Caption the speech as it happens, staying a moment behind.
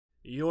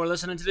You're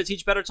listening to the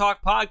Teach Better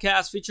Talk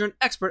podcast featuring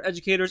expert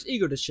educators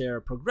eager to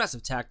share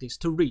progressive tactics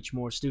to reach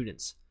more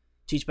students.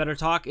 Teach Better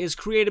Talk is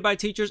created by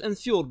teachers and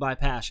fueled by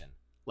passion.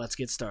 Let's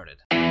get started.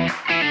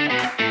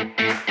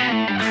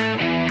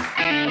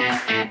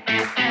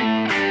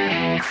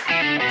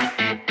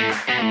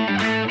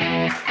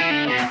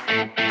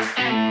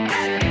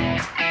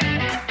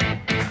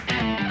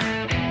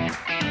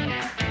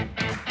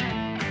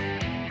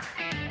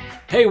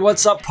 Hey,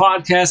 what's up,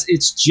 podcast?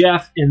 It's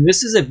Jeff, and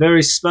this is a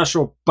very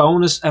special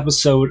bonus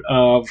episode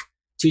of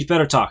Teach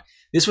Better Talk.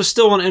 This was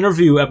still an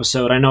interview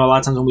episode. I know a lot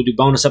of times when we do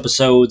bonus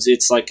episodes,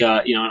 it's like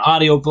an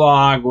audio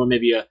blog or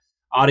maybe an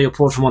audio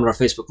port from one of our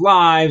Facebook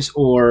Lives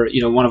or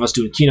one of us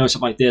doing a keynote,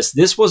 something like this.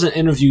 This was an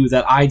interview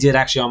that I did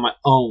actually on my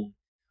own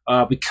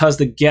because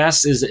the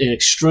guest is an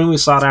extremely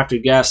sought-after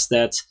guest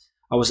that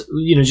I was,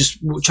 just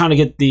trying to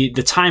get the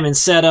time and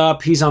set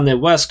up. He's on the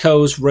West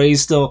Coast,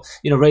 raised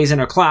in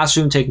her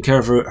classroom, taking care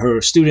of her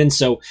students.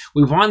 So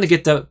we wanted to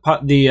get the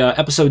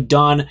episode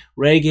done.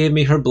 Ray gave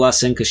me her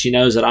blessing because she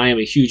knows that I am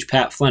a huge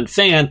Pat Flynn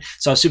fan.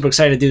 So I was super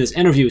excited to do this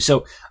interview.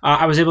 So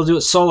I was able to do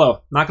it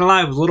solo. Not gonna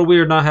lie, it was a little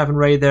weird not having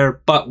Ray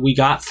there, but we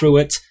got through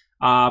it.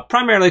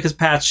 Primarily because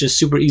Pat's just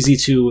super easy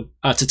to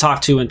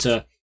talk to and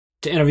to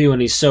interview,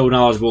 and he's so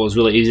knowledgeable. It's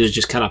really easy to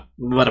just kind of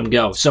let him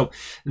go. So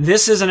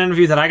this is an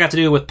interview that I got to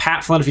do with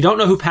Pat Flynn. If you don't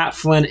know who Pat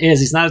Flynn is,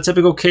 he's not a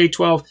typical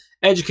K-12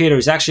 educator.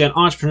 He's actually an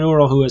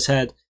entrepreneur who has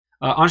had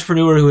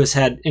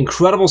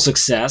incredible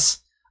success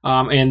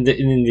in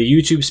the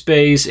YouTube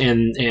space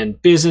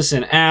and business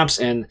and apps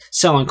and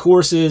selling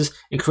courses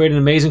and creating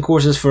amazing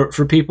courses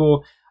for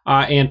people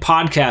and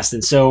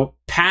podcasting. So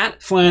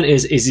Pat Flynn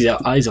he's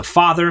a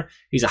father,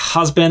 he's a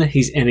husband,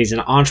 he's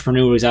an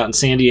entrepreneur. He's out in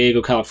San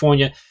Diego,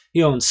 California.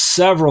 He owns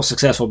several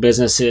successful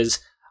businesses.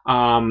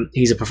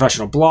 He's a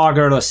professional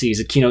blogger. He's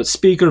a keynote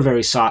speaker,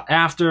 very sought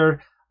after.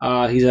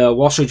 He's a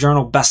Wall Street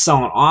Journal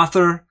best-selling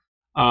author.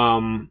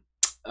 And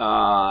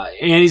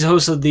he's a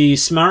host of the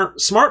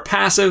Smart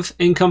Passive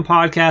Income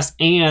podcast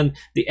and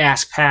the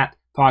Ask Pat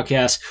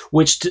podcast,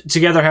 which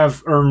together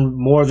have earned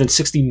more than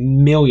 60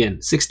 million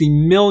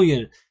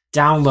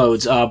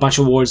downloads, a bunch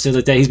of awards, things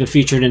like that. He's been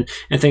featured in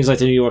things like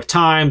the New York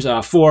Times,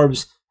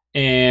 Forbes,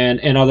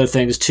 and other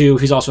things too.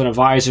 He's also an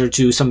advisor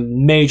to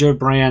some major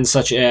brands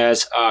such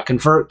as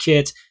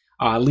ConvertKit,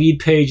 Lead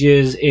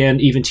Pages,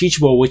 and even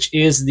Teachable, which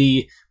is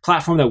the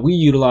platform that we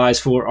utilize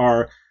for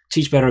our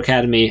Teach Better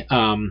Academy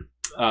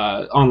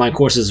online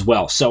courses as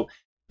well. So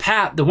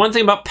Pat, the one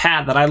thing about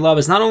Pat that I love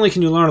is not only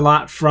can you learn a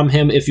lot from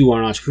him if you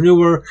are an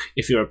entrepreneur,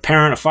 if you're a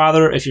parent, a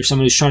father, if you're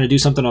somebody who's trying to do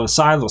something on the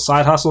side, a little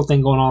side hustle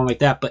thing going on like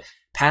that, but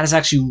Pat is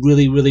actually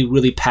really, really,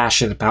 really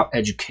passionate about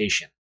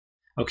education.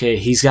 Okay,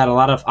 he's got a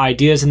lot of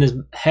ideas in his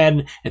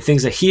head and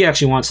things that he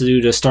actually wants to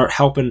do to start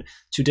helping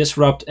to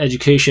disrupt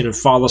education and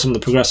follow some of the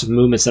progressive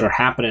movements that are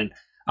happening.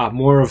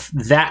 More of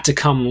that to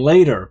come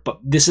later, but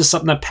this is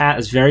something that Pat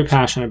is very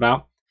passionate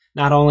about,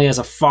 not only as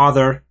a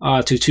father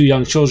to two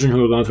young children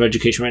who are going through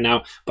education right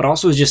now, but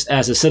also just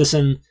as a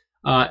citizen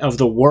of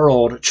the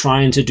world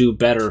trying to do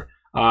better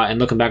and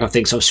looking back on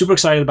things. So I'm super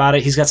excited about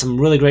it. He's got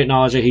some really great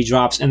knowledge that he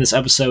drops in this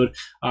episode.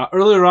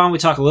 Earlier on, we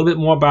talk a little bit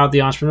more about the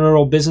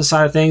entrepreneurial business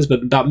side of things,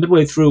 but about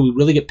midway through, we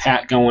really get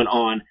Pat going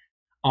on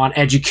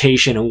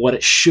education and what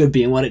it should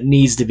be and what it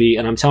needs to be.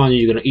 And I'm telling you,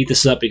 you're going to eat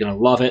this up. You're going to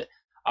love it.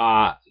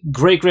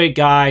 Great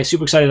guy.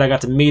 Super excited I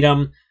got to meet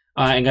him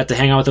and got to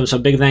hang out with him. So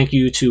big thank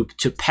you to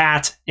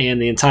Pat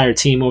and the entire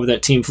team over there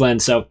at Team Flynn.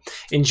 So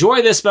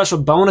enjoy this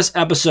special bonus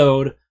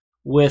episode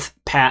with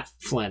Pat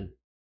Flynn.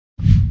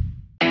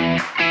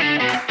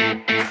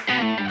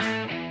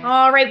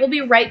 All right, we'll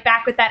be right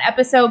back with that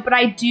episode, but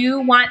I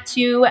do want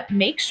to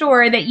make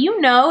sure that you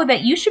know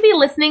that you should be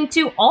listening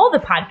to all the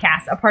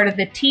podcasts, a part of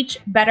the Teach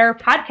Better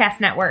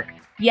Podcast Network.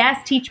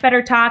 Yes, Teach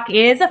Better Talk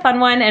is a fun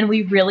one, and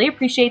we really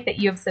appreciate that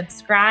you have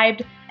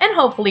subscribed and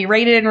hopefully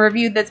rated and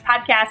reviewed this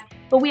podcast,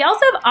 but we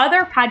also have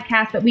other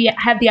podcasts that we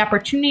have the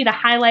opportunity to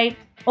highlight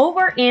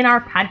over in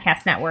our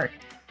podcast network.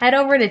 Head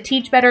over to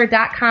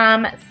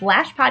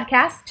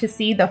teachbetter.com/podcast to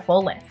see the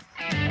full list.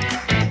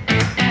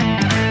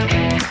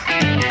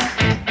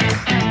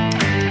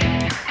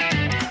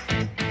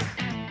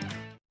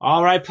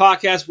 All right,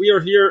 podcast, we are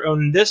here,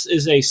 and this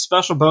is a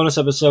special bonus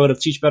episode of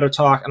Teach Better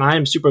Talk, and I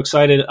am super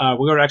excited.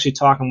 We are actually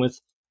talking with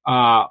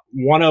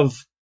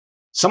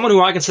someone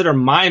who I consider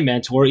my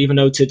mentor, even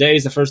though today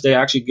is the first day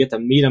I actually get to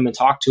meet him and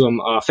talk to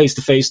him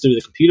face-to-face through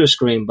the computer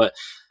screen, but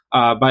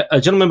by a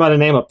gentleman by the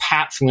name of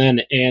Pat Flynn.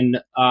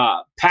 And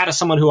Pat is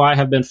someone who I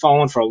have been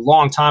following for a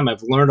long time.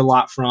 I've learned a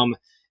lot from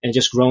and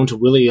just grown to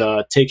really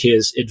take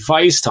his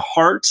advice to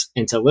heart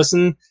and to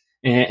listen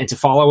and to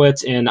follow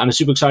it. And I'm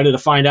super excited to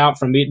find out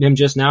from meeting him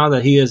just now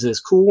that he is as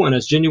cool and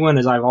as genuine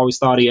as I've always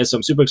thought he is. So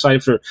I'm super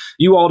excited for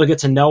you all to get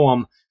to know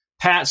him.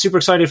 Pat, super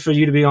excited for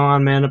you to be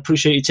on, man.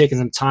 Appreciate you taking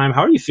some time.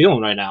 How are you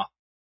feeling right now?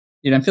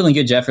 Dude, I'm feeling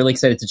good, Jeff. Really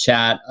excited to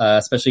chat,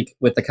 especially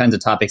with the kinds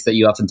of topics that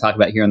you often talk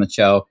about here on the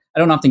show. I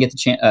don't often get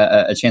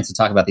a chance to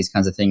talk about these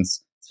kinds of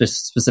things,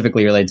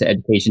 specifically related to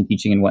education,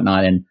 teaching, and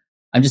whatnot. And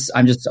I'm just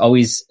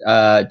always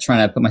trying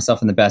to put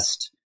myself in the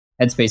best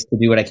headspace to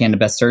do what I can to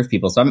best serve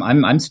people. So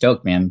I'm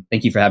stoked, man.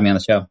 Thank you for having me on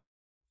the show.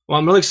 Well,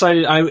 I'm really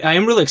excited. I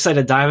am really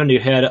excited to dive into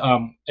your head.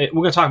 We're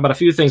going to talk about a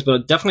few things,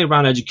 but definitely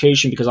around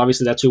education, because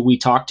obviously that's who we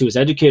talk to as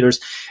educators.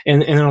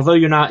 And although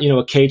you're not,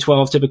 a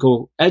K-12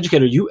 typical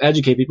educator, you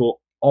educate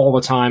people all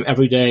the time,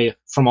 every day,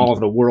 from all over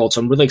the world.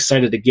 So I'm really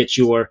excited to get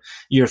your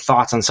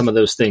thoughts on some of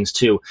those things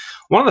too.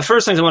 One of the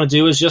first things I want to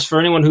do is just for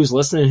anyone who's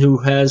listening who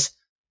has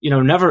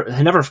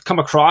never come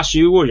across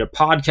you or your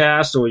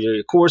podcast or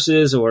your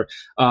courses or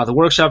the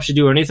workshops you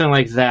do or anything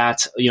like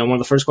that. One of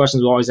the first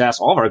questions we always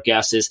ask all of our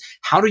guests is,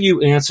 how do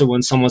you answer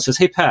when someone says,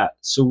 "Hey, Pat,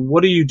 so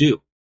what do you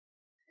do?"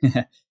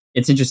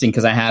 It's interesting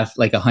because I have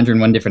like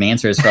 101 different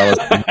answers for all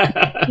those things.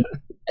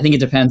 I think it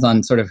depends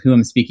on sort of who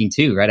I'm speaking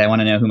to, right? I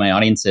want to know who my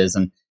audience is.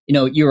 And,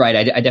 you're right.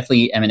 I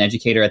definitely am an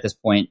educator at this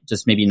point,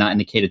 just maybe not in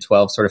the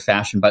K-12 sort of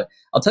fashion. But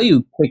I'll tell you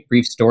a quick,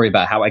 brief story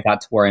about how I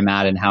got to where I'm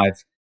at and how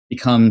I've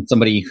become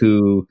somebody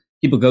who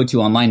people go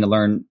to online to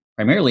learn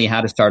primarily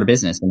how to start a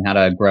business and how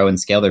to grow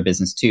and scale their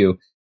business too.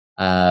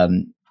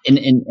 And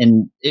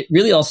it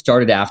really all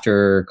started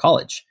after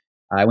college.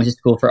 I went to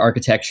school for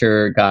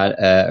architecture, got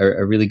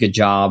a really good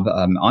job.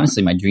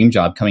 Honestly, my dream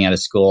job coming out of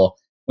school.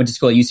 Went to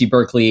school at UC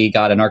Berkeley,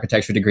 got an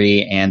architecture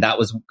degree, and that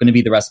was going to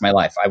be the rest of my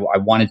life. I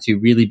wanted to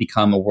really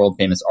become a world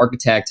famous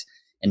architect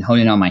and hone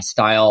in on my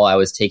style. I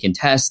was taking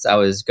tests. I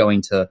was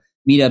going to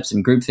meetups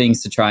and group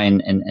things to try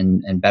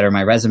and better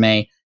my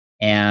resume.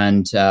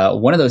 And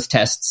one of those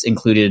tests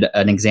included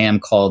an exam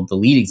called the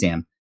LEED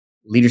exam,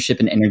 Leadership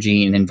in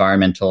Energy and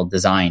Environmental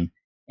Design.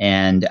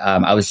 And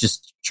I was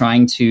just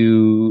trying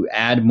to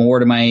add more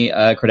to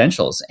my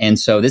credentials. And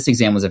so this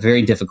exam was a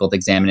very difficult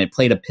exam, and it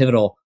played a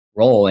pivotal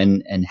role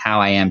in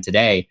how I am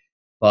today.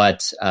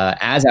 But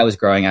as I was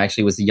growing, I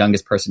actually was the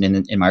youngest person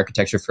in my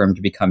architecture firm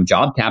to become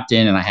job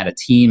captain, and I had a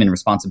team and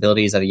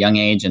responsibilities at a young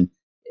age, and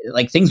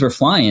like things were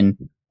flying.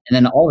 And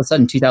then all of a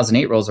sudden,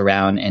 2008 rolls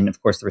around, and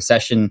of course the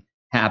recession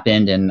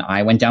happened, and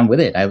I went down with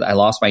it. I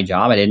lost my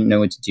job. I didn't know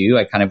what to do.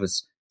 I kind of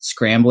was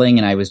scrambling,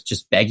 and I was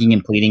just begging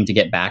and pleading to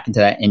get back into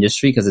that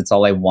industry because it's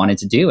all I wanted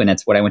to do, and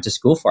that's what I went to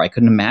school for. I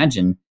couldn't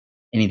imagine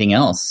anything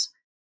else.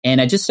 And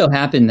it just so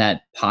happened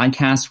that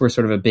podcasts were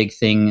sort of a big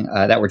thing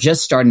that were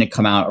just starting to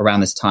come out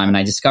around this time. And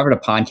I discovered a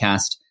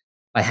podcast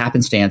by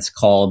happenstance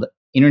called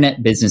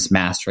Internet Business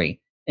Mastery.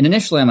 And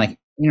initially I'm like,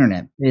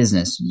 internet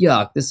business,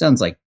 yuck, this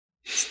sounds like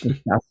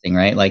disgusting,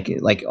 right?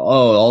 Like,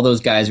 all those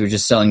guys who are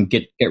just selling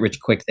get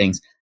rich quick things.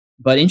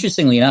 But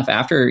interestingly enough,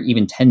 after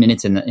even 10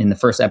 minutes in the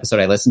first episode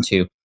I listened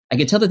to, I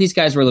could tell that these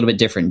guys were a little bit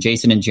different.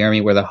 Jason and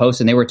Jeremy were the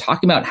hosts, and they were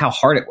talking about how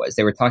hard it was.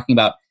 They were talking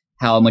about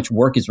how much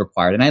work is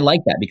required. And I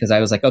like that because I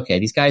was like, okay,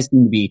 these guys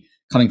seem to be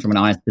coming from an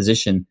honest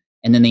position.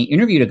 And then they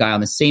interviewed a guy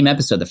on the same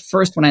episode, the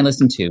first one I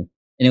listened to, and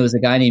it was a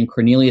guy named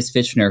Cornelius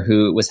Fitchner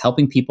who was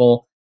helping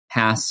people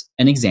pass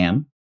an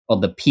exam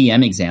called the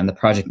PM exam, the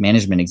project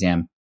management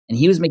exam. And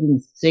he was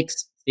making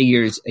 6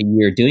 figures a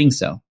year doing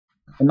so.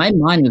 And my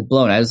mind was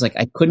blown. I was like,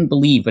 I couldn't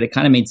believe, but it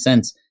kind of made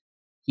sense.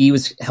 He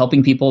was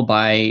helping people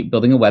by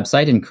building a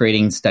website and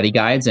creating study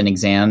guides and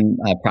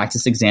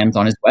practice exams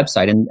on his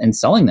website and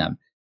selling them.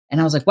 And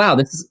I was like, wow,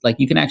 this is like,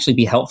 you can actually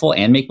be helpful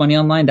and make money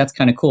online. That's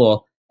kind of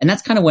cool. And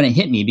that's kind of when it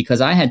hit me,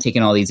 because I had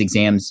taken all these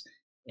exams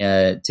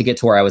to get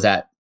to where I was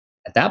at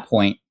that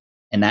point.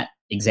 And that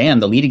exam,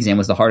 the LEED exam,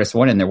 was the hardest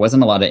one. And there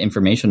wasn't a lot of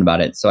information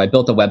about it. So I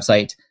built a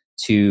website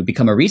to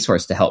become a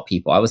resource to help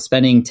people. I was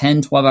spending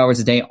 10, 12 hours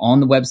a day on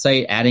the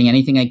website, adding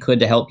anything I could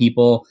to help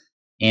people,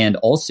 and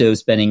also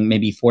spending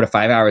maybe 4 to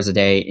 5 hours a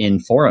day in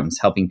forums,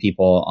 helping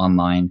people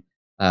online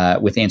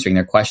with answering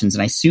their questions.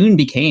 And I soon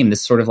became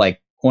this sort of like,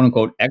 quote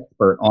unquote,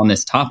 expert on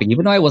this topic,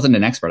 even though I wasn't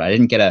an expert. I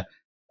didn't get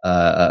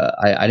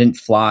I didn't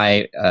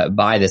fly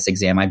by this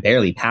exam. I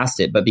barely passed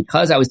it. But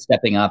because I was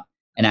stepping up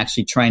and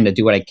actually trying to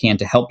do what I can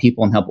to help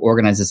people and help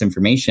organize this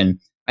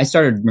information, I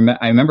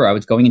remember I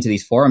was going into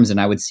these forums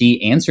and I would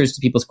see answers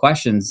to people's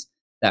questions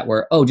that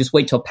were, oh, just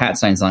wait till Pat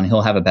signs on.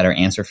 He'll have a better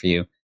answer for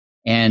you.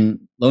 And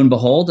lo and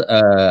behold,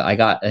 I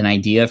got an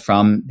idea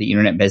from the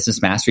Internet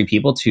Business Mastery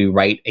people to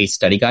write a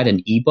study guide,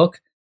 an ebook,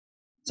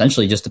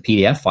 essentially just a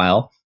PDF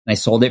file. And I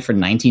sold it for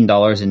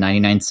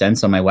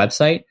 $19.99 on my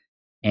website.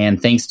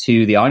 And thanks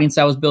to the audience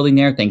I was building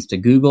there, thanks to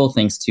Google,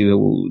 thanks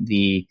to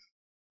the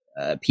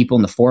people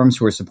in the forums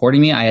who were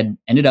supporting me, I had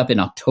ended up in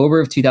October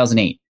of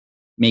 2008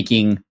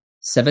 making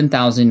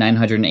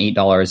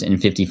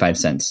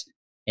 $7,908.55.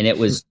 And it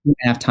was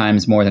 2.5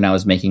 times more than I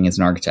was making as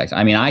an architect.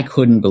 I mean, I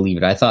couldn't believe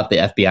it. I thought the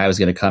FBI was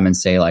going to come and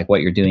say, like,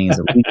 what you're doing is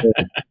illegal.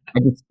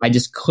 I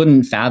just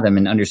couldn't fathom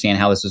and understand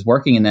how this was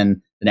working. And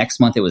then the next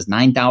month it was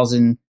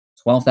 $9,000.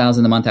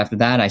 $12,000 the month after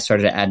that. I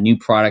started to add new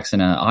products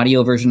and an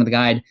audio version of the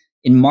guide.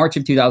 In March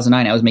of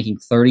 2009, I was making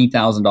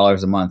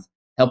 $30,000 a month,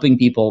 helping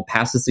people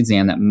pass this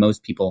exam that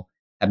most people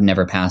have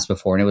never passed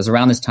before. And it was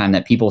around this time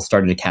that people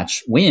started to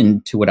catch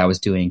wind to what I was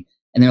doing.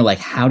 And they're like,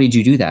 how did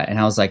you do that? And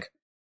I was like,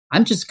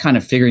 I'm just kind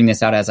of figuring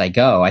this out as I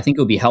go. I think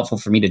it would be helpful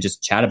for me to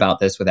just chat about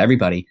this with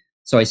everybody.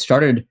 So I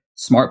started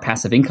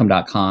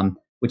smartpassiveincome.com,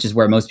 which is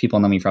where most people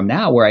know me from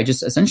now, where I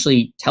just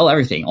essentially tell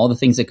everything, all the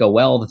things that go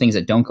well, the things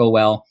that don't go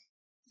well,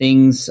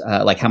 things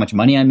like how much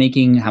money I'm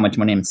making, how much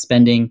money I'm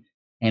spending.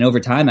 And over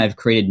time, I've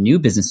created new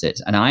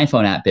businesses, an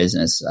iPhone app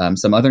business,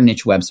 some other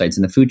niche websites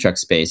in the food truck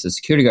space, the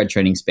security guard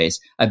training space.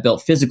 I've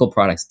built physical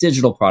products,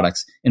 digital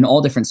products in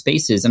all different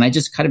spaces. And I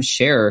just kind of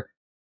share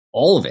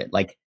all of it,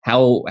 like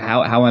how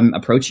I'm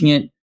approaching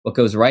it, what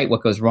goes right,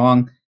 what goes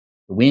wrong,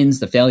 the wins,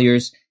 the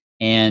failures.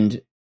 And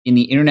in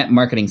the internet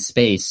marketing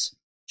space,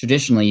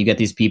 traditionally, you get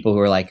these people who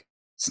are like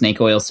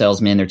snake oil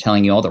salesmen. They're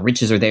telling you all the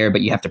riches are there,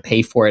 but you have to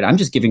pay for it. I'm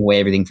just giving away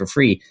everything for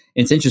free.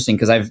 And it's interesting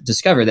because I've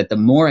discovered that the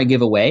more I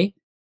give away,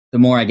 the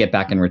more I get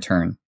back in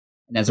return.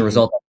 And as a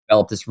result, I've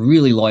developed this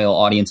really loyal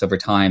audience over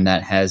time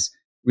that has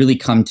really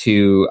come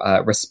to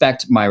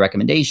respect my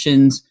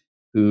recommendations,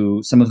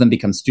 who some of them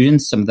become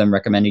students, some of them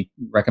recommend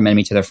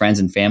me to their friends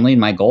and family.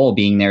 And my goal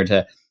being there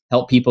to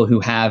help people who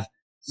have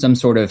some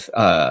sort of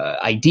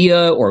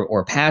idea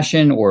or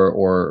passion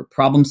or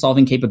problem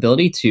solving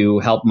capability to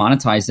help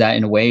monetize that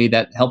in a way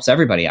that helps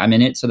everybody. I'm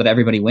in it so that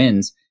everybody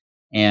wins.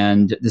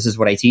 And this is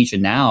what I teach.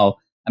 And now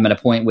I'm at a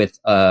point with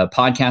a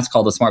podcast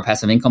called the Smart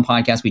Passive Income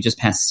Podcast. We just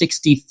passed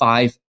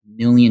 65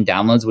 million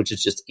downloads, which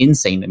is just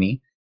insane to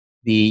me.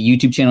 The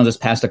YouTube channel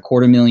just passed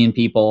 250,000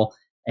 people,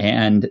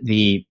 and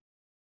the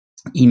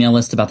email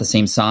list about the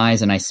same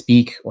size. And I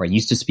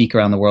used to speak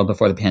around the world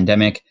before the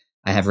pandemic.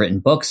 I have written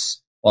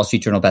books, Wall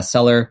Street Journal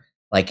bestseller.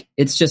 Like,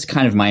 it's just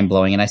kind of mind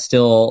blowing. And I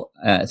still,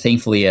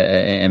 thankfully,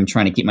 am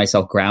trying to keep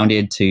myself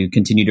grounded to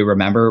continue to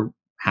remember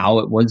how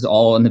it was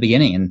all in the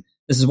beginning. And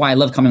this is why I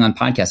love coming on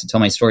podcasts to tell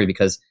my story,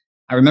 because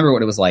I remember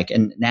what it was like.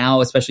 And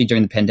now, especially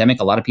during the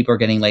pandemic, a lot of people are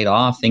getting laid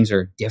off. Things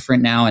are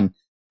different now. And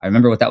I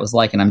remember what that was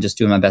like. And I'm just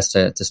doing my best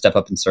to step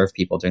up and serve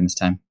people during this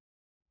time.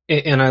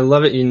 And I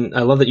love it. And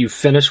I love that you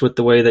finished with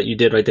the way that you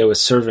did right there with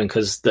serving,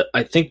 because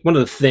I think one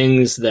of the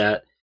things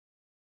that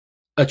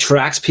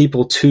attracts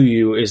people to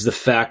you is the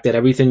fact that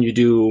everything you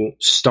do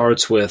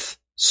starts with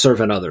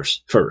serving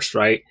others first,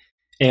 right?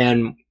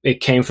 And it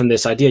came from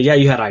this idea. Yeah,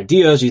 you had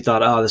ideas. You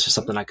thought, oh, this is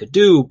something I could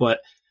do, but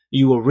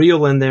you were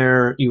real in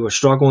there. You were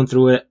struggling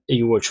through it.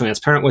 You were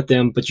transparent with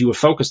them, but you were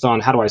focused on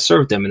how do I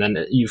serve them? And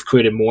then you've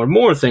created more and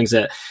more things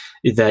that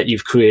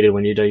you've created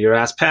when you do your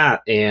Ask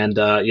Pat and,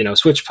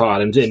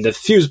 SwitchPod and the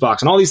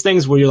Fusebox and all these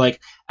things where you're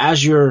like,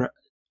 as you're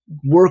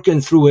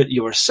working through it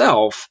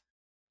yourself,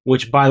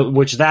 which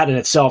that in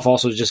itself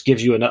also just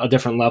gives you a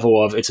different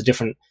level of, it's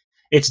different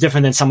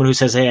than someone who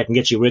says, hey, I can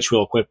get you rich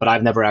real quick, but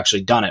I've never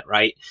actually done it,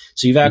 right?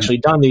 So you've actually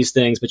done these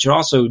things, but you're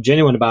also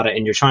genuine about it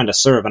and you're trying to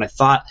serve. And I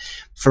thought,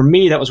 for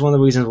me, that was one of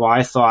the reasons why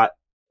I thought,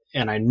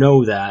 and I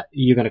know that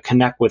you're going to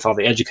connect with all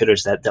the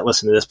educators that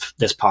listen to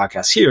this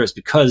podcast here, is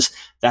because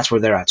that's where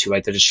they're at too,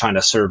 right? They're just trying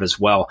to serve as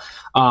well.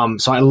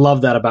 So I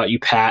love that about you,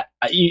 Pat.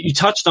 You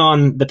touched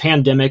on the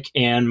pandemic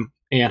and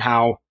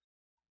how,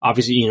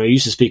 obviously, you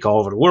used to speak all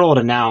over the world,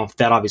 and now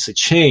that obviously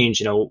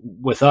changed.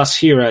 With us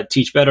here at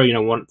Teach Better,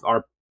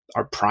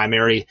 our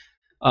primary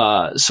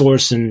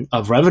source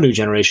of revenue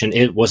generation,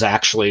 it was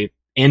actually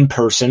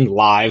in-person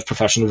live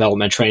professional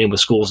development training with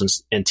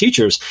schools and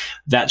teachers.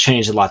 That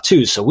changed a lot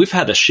too. So we've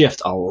had to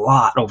shift a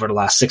lot over the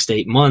last 6 to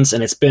 8 months,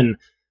 and it's been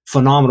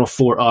phenomenal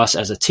for us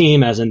as a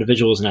team, as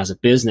individuals, and as a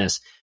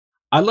business.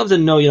 I'd love to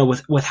know,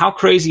 with how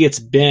crazy it's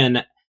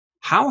been,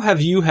 how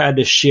have you had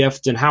to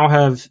shift, and how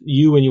have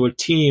you and your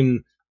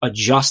team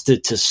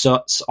adjusted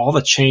to all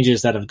the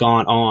changes that have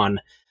gone on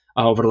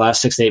over the last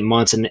 6 to 8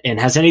 months? And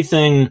has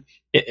anything,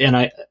 and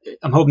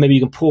I'm hoping maybe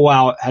you can pull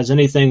out, has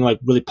anything like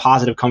really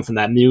positive come from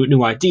that?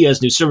 New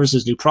ideas, new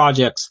services, new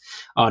projects,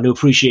 new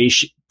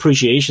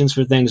appreciations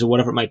for things, or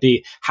whatever it might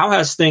be. How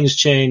has things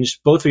changed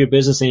both for your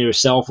business and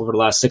yourself over the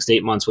last 6 to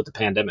 8 months with the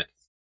pandemic?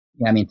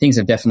 Yeah, I mean, things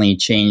have definitely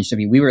changed. I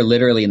mean, we were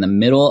literally in the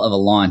middle of a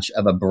launch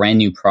of a brand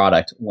new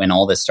product when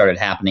all this started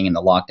happening and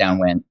the lockdown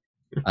went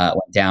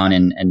down,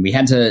 and we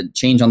had to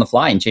change on the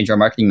fly and change our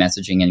marketing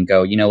messaging and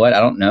go, you know what, I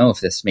don't know if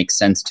this makes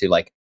sense to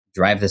like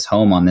drive this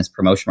home on this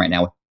promotion right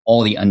now with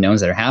all the unknowns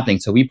that are happening.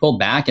 So we pulled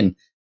back and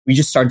we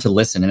just started to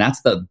listen. And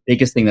that's the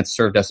biggest thing that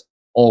served us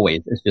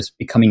always, is just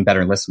becoming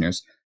better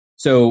listeners.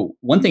 So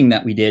one thing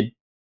that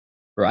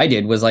I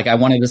did was, like, I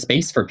wanted a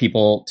space for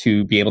people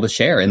to be able to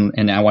share,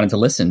 and I wanted to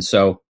listen.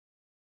 So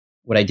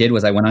what I did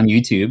was I went on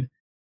YouTube.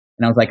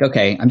 And I was like,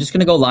 okay, I'm just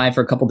going to go live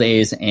for a couple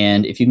days.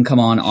 And if you can come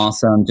on,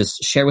 awesome.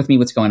 Just share with me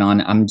what's going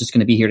on. I'm just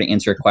going to be here to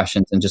answer your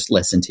questions and just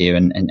listen to you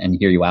and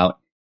hear you out.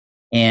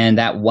 And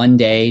that one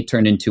day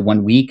turned into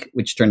 1 week,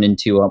 which turned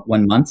into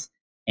 1 month.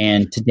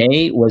 And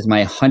today was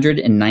my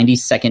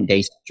 192nd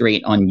day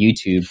straight on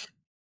YouTube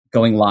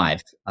going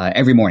live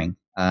every morning,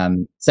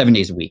 7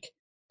 days a week.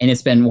 And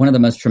it's been one of the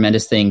most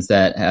tremendous things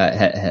that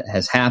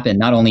has happened.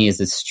 Not only is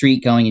this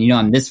streak going, and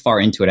I'm this far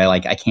into it,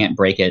 I can't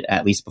break it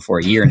at least before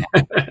a year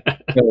now.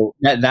 So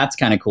that's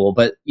kind of cool.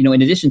 But, in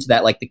addition to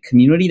that, like, the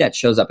community that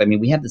shows up, I mean,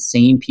 we have the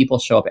same people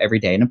show up every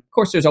day. And of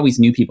course, there's always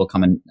new people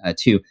coming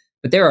too.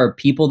 But there are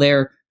people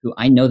there who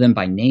I know them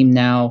by name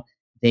now.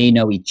 They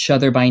know each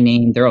other by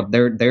name.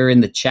 They're in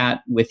the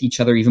chat with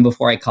each other even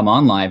before I come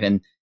on live.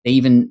 And they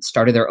even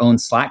started their own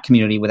Slack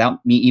community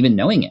without me even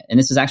knowing it. And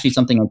this is actually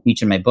something I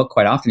teach in my book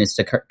quite often, is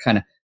to kind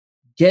of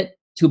get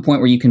to a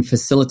point where you can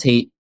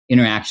facilitate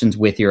interactions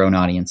with your own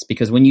audience.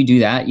 Because when you do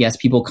that, yes,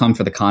 people come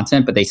for the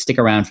content, but they stick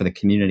around for the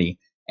community,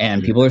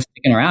 and people are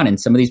sticking around. And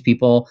some of these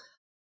people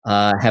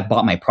have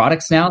bought my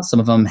products now. Some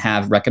of them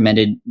have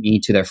recommended me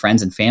to their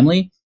friends and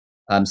family.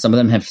 Some of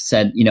them have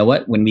said, you know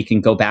what, when we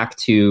can go back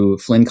to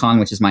FlynnCon,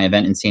 which is my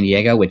event in San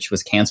Diego, which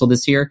was canceled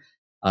this year,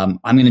 I'm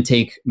going to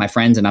take my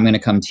friends and I'm going to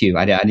come too.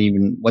 I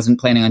wasn't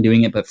planning on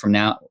doing it, but from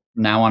now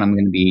on, I'm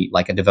going to be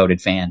like a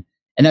devoted fan.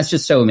 And that's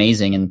just so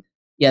amazing. And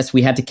yes,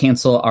 we had to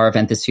cancel our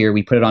event this year.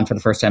 We put it on for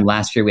the first time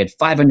last year. We had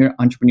 500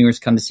 entrepreneurs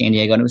come to San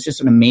Diego, and it was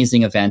just an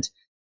amazing event.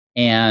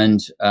 And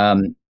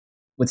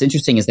what's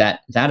interesting is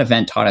that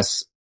event taught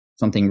us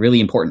something really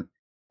important.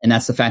 And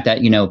that's the fact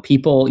that,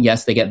 people,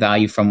 yes, they get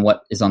value from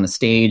what is on the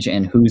stage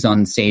and who's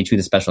on stage, who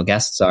the special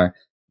guests are.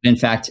 But in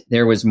fact,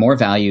 there was more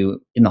value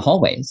in the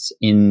hallways,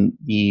 in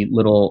the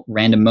little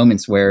random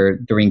moments where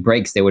during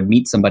breaks, they would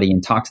meet somebody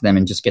and talk to them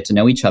and just get to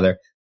know each other.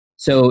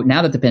 So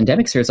now that the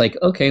pandemic's here, it's like,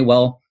 okay,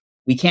 well,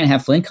 we can't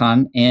have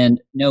FlynnCon,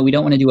 and no, we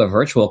don't want to do a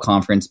virtual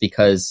conference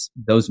because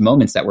those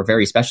moments that were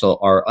very special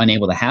are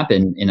unable to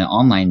happen in an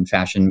online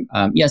fashion.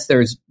 Yes,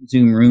 there's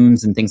Zoom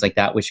rooms and things like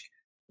that, which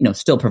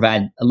still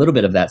provide a little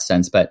bit of that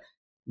sense. But,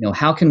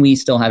 how can we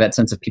still have that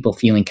sense of people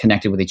feeling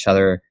connected with each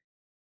other,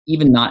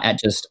 even not at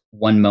just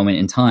one moment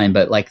in time,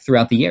 but like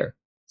throughout the year?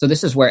 So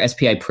this is where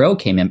SPI Pro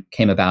came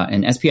about.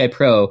 And SPI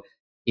Pro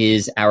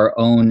is our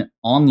own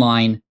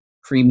online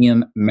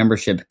premium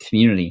membership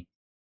community.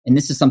 And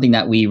this is something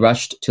that we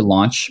rushed to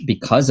launch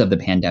because of the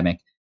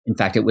pandemic. In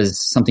fact, it was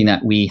something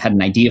that we had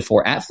an idea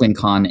for at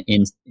FlynnCon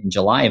in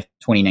July of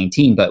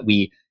 2019, but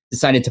we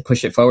decided to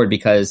push it forward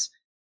because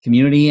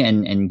community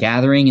and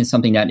gathering is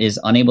something that is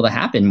unable to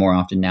happen more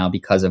often now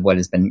because of what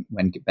has been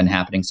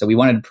happening. So we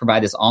wanted to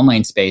provide this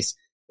online space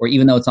where,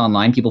 even though it's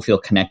online, people feel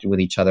connected with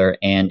each other,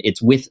 and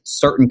it's with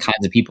certain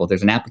kinds of people.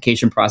 There's an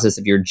application process.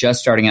 If you're just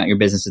starting out your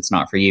business, it's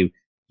not for you.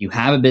 You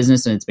have a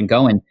business and it's been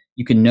going,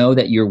 you can know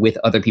that you're with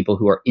other people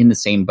who are in the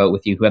same boat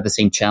with you, who have the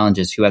same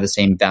challenges, who have the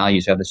same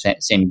values, who have the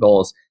same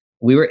goals.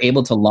 We were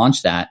able to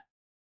launch that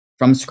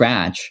from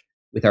scratch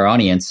with our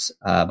audience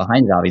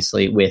behind it,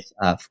 obviously, with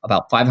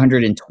about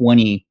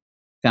 520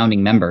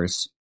 founding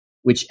members,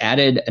 which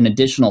added an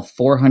additional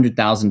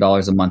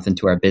 $400,000 a month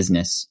into our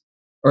business,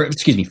 or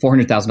excuse me,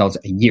 $400,000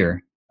 a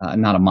year,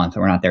 not a month.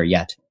 We're not there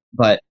yet,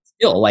 but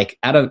still, like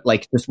out of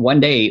like just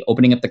one day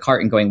opening up the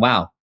cart and going,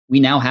 wow, we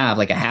now have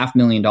like a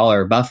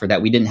 $500,000 buffer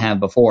that we didn't have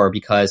before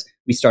because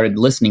we started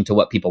listening to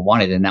what people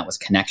wanted, and that was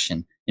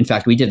connection. In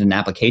fact, we did an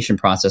application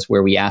process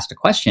where we asked a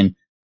question: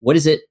 what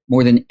is it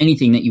more than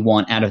anything that you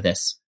want out of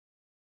this?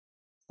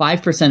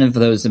 5% of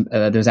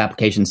those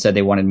applications said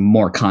they wanted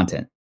more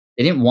content.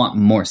 They didn't want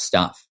more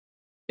stuff.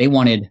 They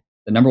wanted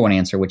the number one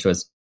answer, which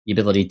was the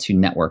ability to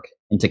network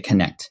and to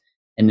connect.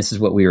 And this is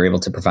what we were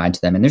able to provide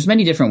to them. And there's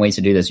many different ways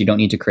to do this. You don't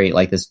need to create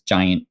like this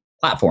giant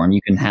platform.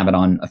 You can have it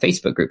on a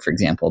Facebook group, for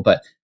example.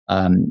 But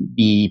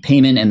the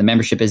payment and the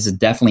membership is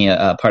definitely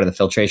a part of the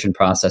filtration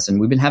process. And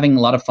we've been having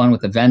a lot of fun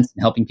with events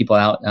and helping people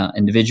out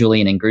individually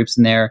and in groups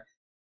in there.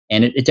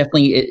 And it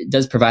definitely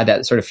does provide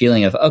that sort of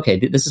feeling of, okay,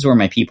 this is where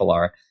my people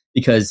are.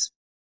 Because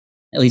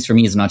at least for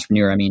me as an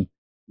entrepreneur, I mean,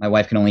 my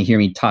wife can only hear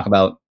me talk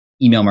about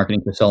email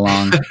marketing for so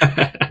long.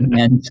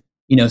 And,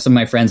 some of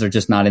my friends are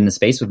just not in the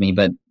space with me,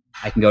 but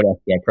I can go to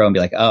SPI Pro and be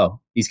like,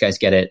 oh, these guys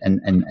get it. And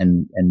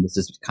this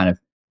is kind of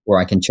where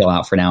I can chill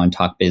out for now and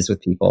talk biz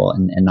with people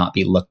and not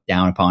be looked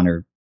down upon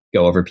or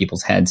go over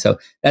people's heads. So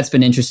that's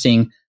been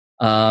interesting.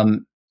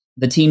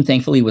 The team,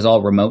 thankfully, was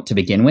all remote to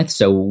begin with.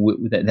 So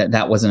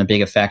that wasn't a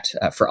big effect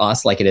for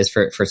us like it is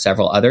for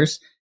several others.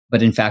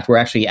 But in fact, we're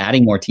actually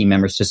adding more team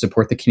members to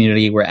support the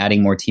community. We're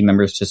adding more team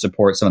members to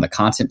support some of the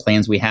content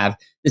plans we have.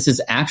 This has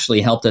actually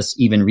helped us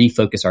even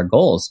refocus our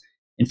goals.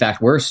 In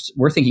fact, we're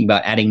thinking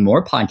about adding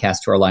more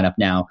podcasts to our lineup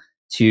now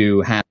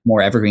to have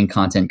more evergreen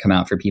content come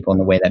out for people in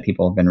the way that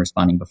people have been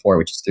responding before,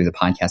 which is through the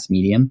podcast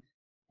medium.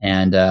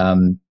 And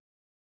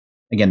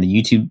again, the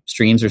YouTube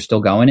streams are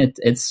still going.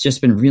 It's just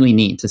been really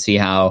neat to see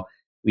how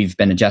we've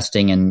been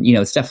adjusting. And,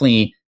 it's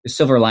definitely, there's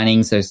silver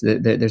linings.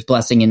 There's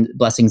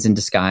blessings in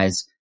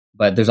disguise.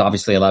 But there's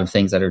obviously a lot of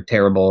things that are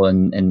terrible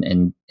and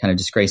kind of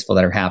disgraceful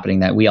that are happening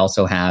that we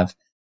also have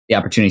the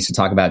opportunities to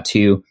talk about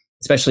too,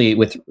 especially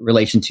with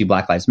relation to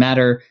Black Lives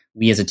Matter.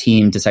 We as a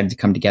team decided to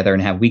come together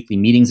and have weekly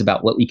meetings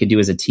about what we could do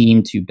as a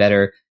team to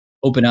better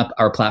open up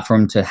our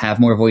platform to have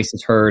more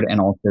voices heard, and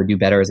also do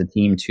better as a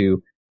team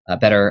to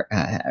better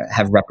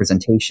have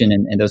representation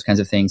and those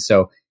kinds of things.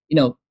 So,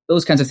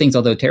 those kinds of things,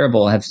 although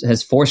terrible,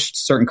 has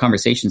forced certain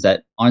conversations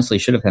that honestly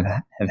should have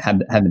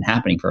been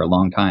happening for a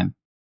long time.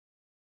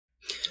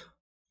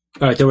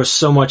 All right, there was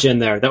so much in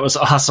there. That was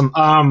awesome.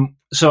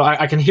 So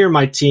I can hear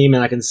my team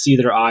and I can see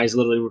their eyes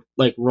literally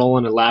like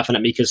rolling and laughing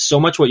at me, because so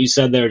much what you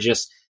said there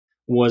just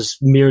was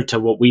mirrored to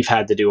what we've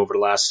had to do over the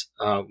last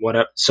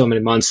so many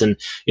months. And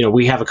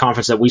we have a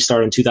conference that we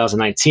started in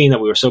 2019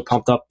 that we were so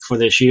pumped up for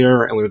this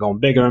year, and we were going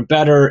bigger and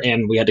better,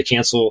 and we had to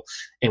cancel,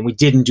 and we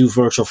didn't do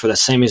virtual for the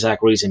same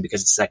exact reason,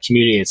 because it's that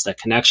community, it's that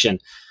connection.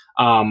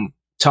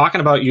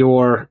 Talking about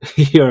your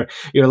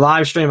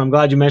live stream, I'm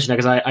glad you mentioned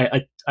that,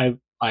 because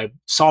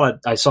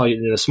saw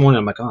you this morning.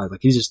 I'm like, oh,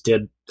 like he just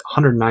did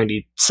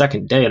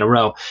 192nd day in a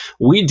row.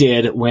 We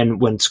did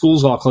when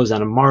schools all closed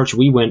down in March.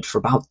 We went for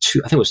about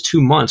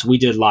 2 months. We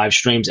did live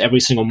streams every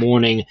single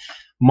morning,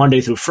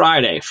 Monday through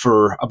Friday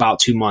for about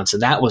 2 months.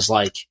 And that was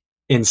like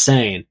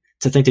insane.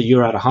 To think that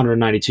you're at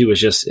 192 is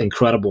just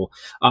incredible.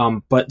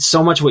 But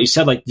so much of what you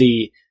said, like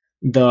the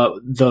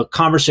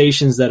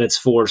conversations that it's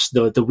forced,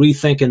 the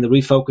rethink and the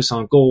refocus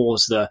on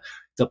goals, the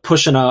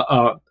pushing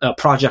a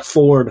project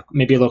forward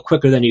maybe a little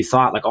quicker than you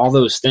thought, like all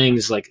those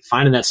things, like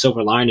finding that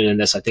silver lining in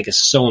this, I think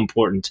is so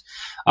important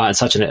and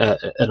such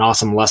an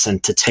awesome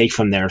lesson to take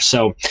from there.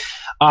 So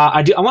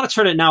I want to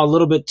turn it now a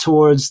little bit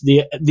towards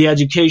the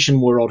education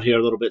world here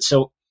a little bit.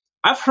 So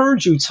I've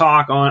heard you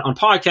talk on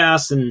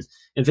podcasts and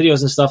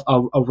videos and stuff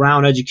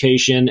around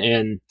education,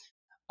 and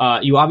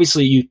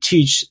you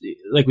teach,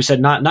 like we said,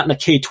 not in a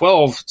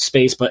K-12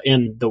 space, but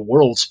in the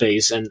world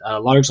space, and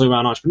largely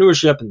around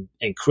entrepreneurship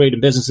and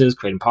creating businesses,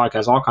 creating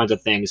podcasts, all kinds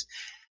of things.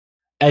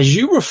 As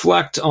you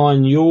reflect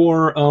on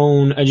your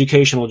own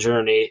educational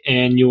journey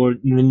and your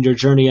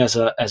journey as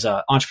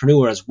a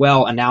entrepreneur as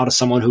well, and now to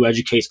someone who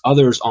educates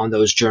others on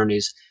those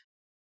journeys,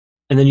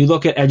 and then you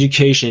look at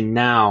education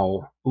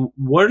now,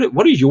 what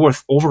are your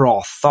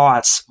overall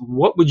thoughts?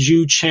 What would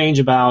you change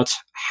about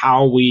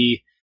how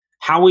we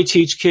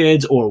teach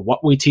kids, or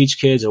what we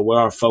teach kids, or where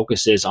our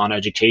focus is on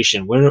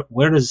education?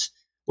 Where's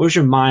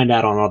your mind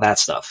at on all that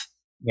stuff?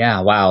 Yeah,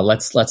 wow.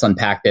 Let's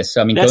unpack this. So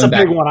I mean, that's a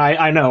big one.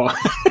 I know.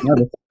 No,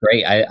 that's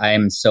great. I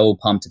am so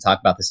pumped to talk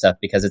about this stuff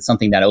because it's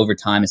something that over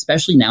time,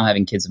 especially now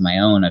having kids of my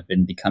own, I've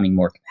been becoming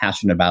more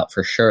passionate about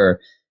for sure,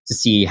 to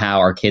see how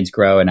our kids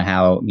grow and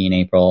how me and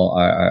April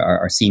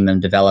are seeing them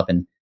develop,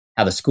 and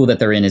how the school that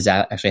they're in is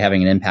actually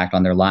having an impact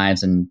on their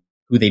lives and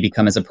who they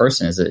become as a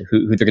person,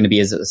 who they're going to be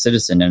as a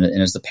citizen and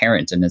as a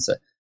parent and as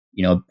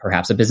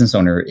perhaps a business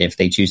owner if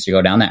they choose to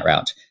go down that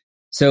route.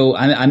 So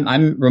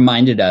I'm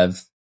reminded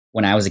of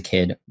when I was a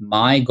kid,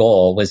 my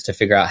goal was to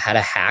figure out how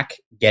to hack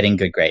getting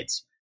good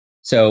grades.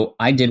 So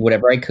I did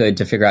whatever I could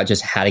to figure out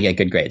just how to get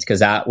good grades, because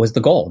that was the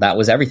goal. That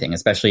was everything,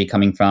 especially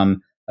coming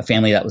from a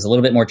family that was a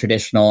little bit more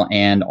traditional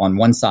and on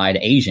one side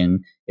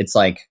Asian. It's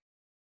like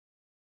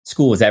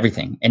school was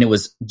everything, and it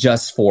was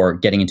just for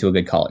getting into a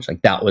good college.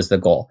 Like that was the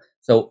goal.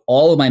 So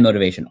all of my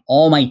motivation,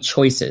 all my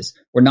choices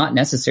were not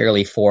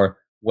necessarily for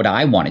what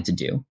I wanted to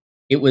do.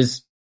 It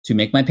was to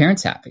make my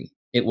parents happy.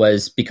 It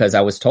was because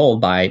I was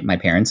told by my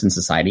parents and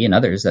society and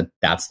others that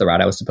that's the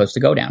route I was supposed to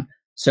go down.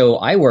 So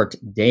I worked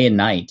day and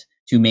night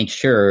to make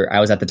sure I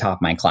was at the top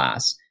of my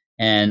class.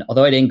 And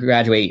although I didn't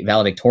graduate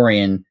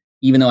valedictorian,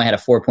 even though I had a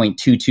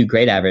 4.22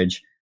 grade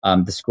average,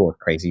 the school was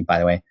crazy, by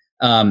the way,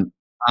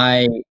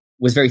 I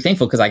was very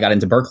thankful because I got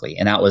into Berkeley,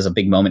 and that was a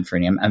big moment for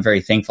me. I'm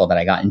very thankful that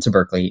I got into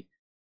Berkeley,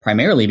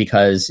 primarily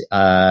because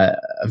of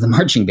the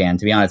marching band,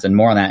 to be honest, and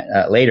more on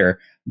that later.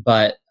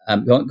 But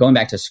going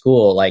back to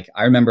school, like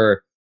I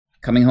remember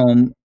coming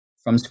home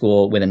from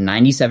school with a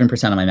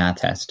 97% on my math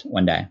test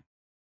one day.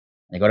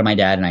 I go to my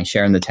dad and I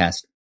share him the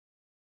test.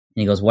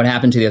 And he goes, "What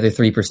happened to the other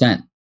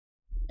 3%?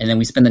 And then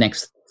we spend the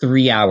next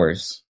 3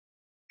 hours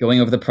going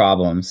over the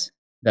problems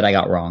that I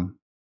got wrong.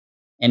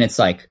 And it's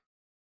like,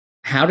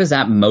 how does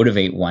that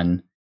motivate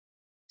one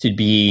to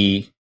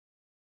be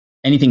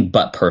anything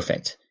but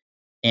perfect?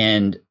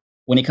 And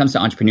when it comes to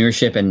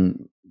entrepreneurship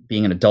and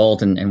being an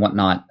adult and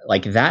whatnot,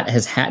 like that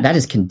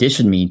has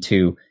conditioned me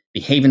to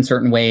behave in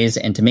certain ways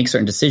and to make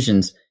certain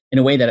decisions in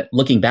a way that,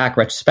 looking back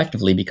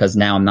retrospectively, because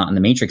now I'm not in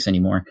the matrix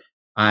anymore,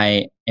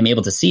 I am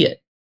able to see it.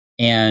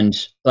 And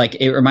like,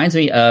 it reminds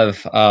me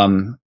of,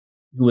 who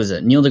was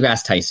it? Neil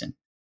deGrasse Tyson,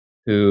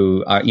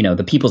 who,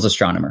 the people's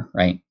astronomer,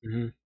 right?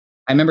 Mm-hmm.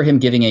 I remember him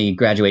giving a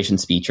graduation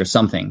speech or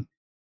something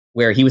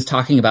where he was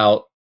talking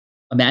about,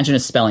 imagine a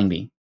spelling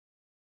bee,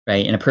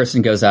 right? And a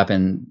person goes up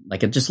and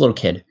like just a little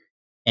kid,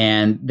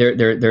 and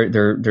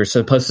they're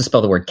supposed to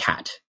spell the word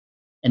cat,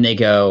 and they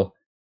go,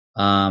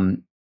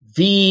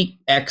 VXW,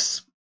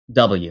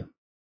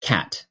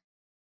 cat.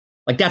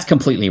 Like that's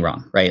completely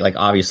wrong, right? Like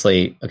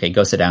obviously, okay,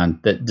 go sit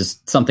down.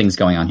 Just something's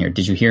going on here.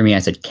 Did you hear me? I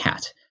said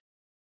cat.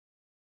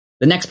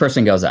 The next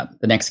person goes up,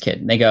 the next kid,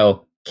 and they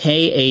go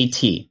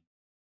KAT.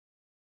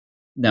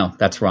 No,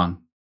 that's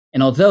wrong.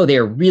 And although they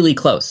are really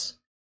close,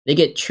 they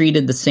get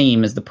treated the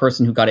same as the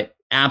person who got it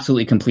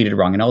absolutely completed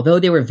wrong. And although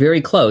they were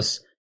very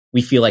close,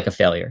 we feel like a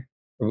failure,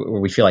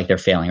 or we feel like they're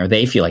failing, or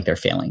they feel like they're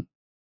failing.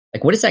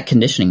 Like, what is that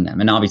conditioning them?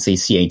 And obviously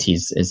CAT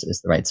is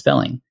the right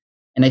spelling.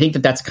 And I think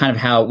that that's kind of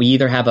how we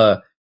either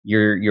have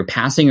you're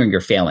passing or you're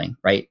failing,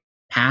 right?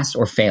 Pass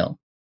or fail.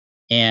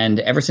 And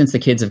ever since the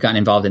kids have gotten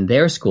involved in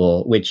their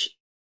school, which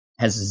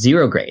has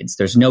 0 grades,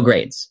 there's no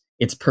grades.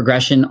 It's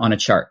progression on a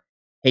chart.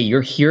 Hey,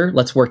 you're here.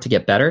 Let's work to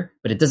get better.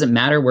 But it doesn't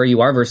matter where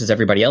you are versus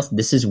everybody else.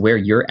 This is where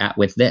you're at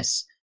with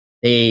this.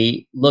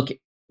 They look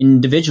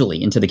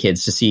individually into the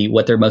kids to see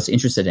what they're most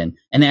interested in.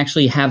 And they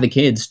actually have the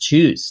kids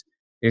choose.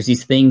 There's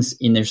these things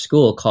in their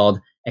school called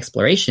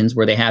explorations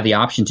where they have the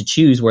option to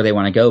choose where they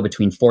want to go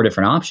between 4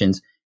 different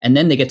options. And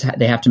then they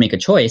have to make a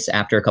choice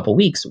after a couple of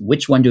weeks.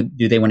 Which one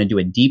do they want to do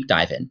a deep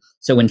dive in?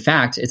 So in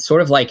fact, it's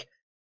sort of like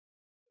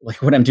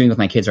like what I'm doing with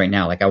my kids right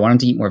now. Like I want them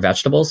to eat more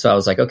vegetables. So I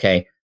was like,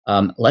 okay,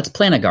 let's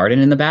plant a garden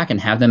in the back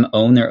and have them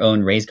own their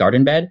own raised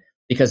garden bed.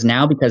 Because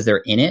now, because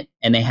they're in it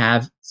and they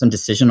have some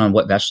decision on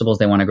what vegetables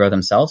they want to grow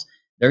themselves,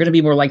 they're going to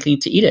be more likely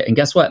to eat it. And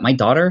guess what? My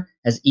daughter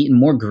has eaten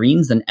more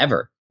greens than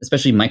ever,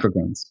 especially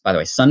microgreens. By the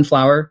way,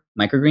 sunflower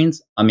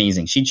microgreens,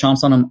 amazing. She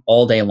chomps on them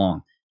all day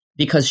long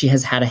because she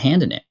has had a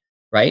hand in it,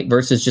 right?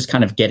 Versus just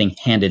kind of getting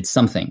handed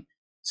something.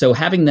 So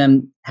having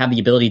them have the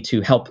ability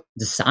to help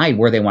decide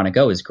where they want to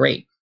go is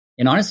great.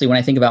 And honestly, when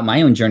I think about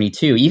my own journey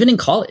too, even in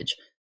college,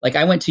 like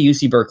I went to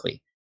UC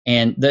Berkeley,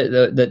 and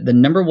the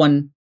number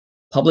one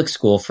public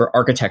school for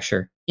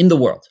architecture in the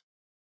world.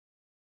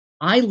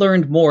 I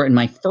learned more in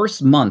my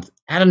first month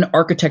at an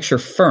architecture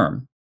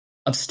firm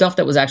of stuff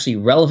that was actually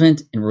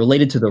relevant and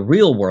related to the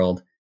real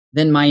world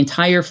than my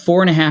entire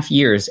 4.5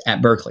 years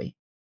at Berkeley.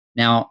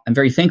 Now, I'm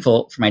very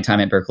thankful for my time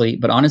at Berkeley,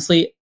 but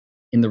honestly,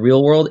 in the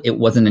real world, it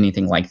wasn't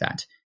anything like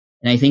that.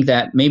 And I think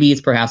that maybe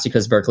it's perhaps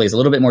because Berkeley is a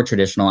little bit more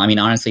traditional. I mean,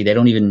 honestly, they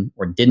don't even,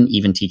 or didn't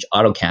even teach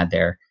AutoCAD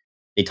there.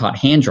 They taught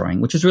hand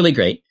drawing, which was really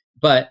great.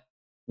 But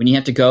when you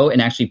have to go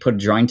and actually put a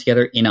drawing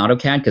together in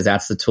AutoCAD, because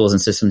that's the tools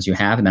and systems you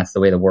have, and that's the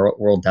way the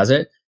world does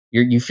it,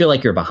 you feel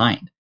like you're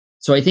behind.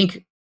 So I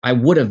think I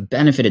would have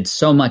benefited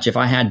so much if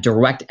I had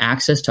direct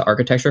access to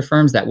architecture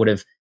firms that would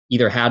have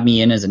either had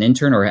me in as an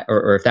intern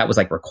or if that was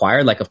like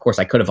required. Like, of course,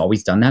 I could have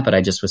always done that, but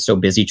I just was so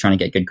busy trying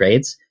to get good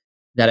grades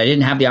that I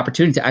didn't have the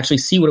opportunity to actually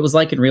see what it was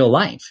like in real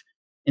life.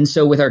 And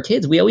so with our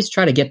kids, we always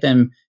try to get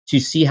them to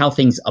see how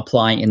things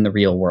apply in the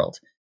real world.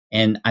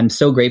 And I'm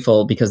so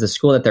grateful because the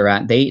school that they're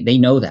at, they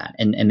know that.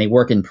 And they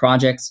work in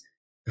projects,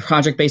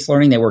 project-based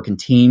learning. They work in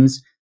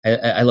teams.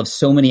 I love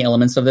so many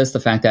elements of this. The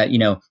fact that,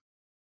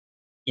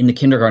 in the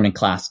kindergarten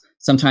class,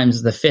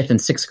 sometimes the 5th and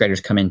 6th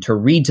graders come in to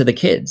read to the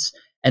kids.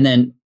 And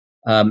then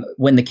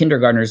when the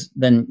kindergartners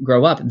then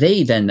grow up,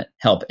 they then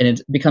help. And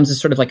it becomes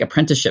this sort of like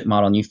apprenticeship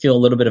model. And you feel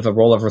a little bit of a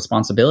role of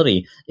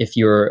responsibility. If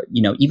you're,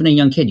 even a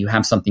young kid, you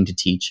have something to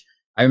teach.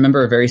 I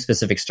remember a very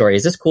specific story.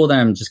 Is this cool that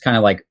I'm just kind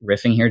of like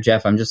riffing here,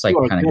 Jeff? I'm just like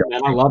kind of.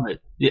 Man, I love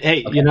it.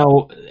 Hey, okay.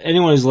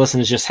 Anyone who's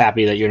listening is just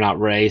happy that you're not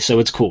Ray, so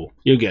it's cool.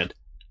 You're good.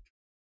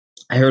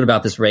 I heard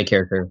about this Ray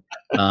character.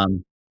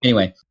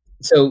 Anyway,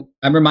 so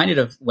I'm reminded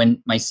of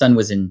when my son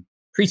was in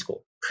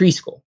preschool,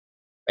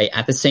 right,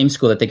 at the same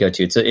school that they go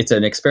to. It's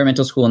an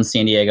experimental school in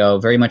San Diego,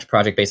 very much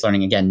project-based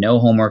learning. Again, no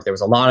homework. There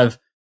was a lot of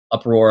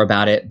uproar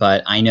about it,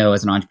 but I know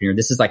as an entrepreneur,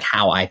 this is like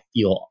how I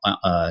feel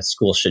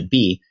school should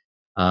be.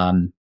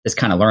 This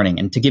kind of learning.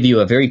 And to give you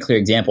a very clear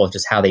example of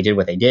just how they did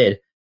what they did,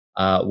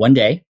 one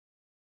day,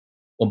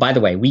 well, by the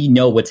way, we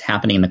know what's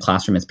happening in the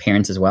classroom as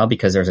parents as well,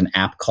 because there's an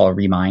app called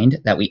Remind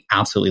that we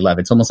absolutely love.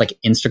 It's almost like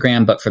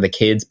Instagram, but for the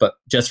kids, but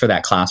just for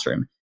that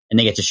classroom. And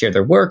they get to share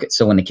their work.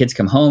 So when the kids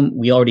come home,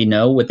 we already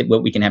know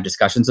what we can have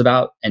discussions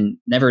about. And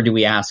never do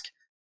we ask,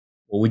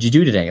 what would you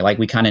do today? Like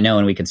we kind of know,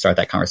 and we can start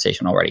that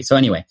conversation already. So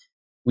anyway,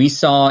 we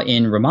saw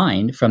in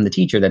Remind from the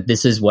teacher that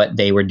this is what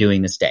they were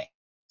doing this day.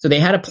 So they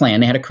had a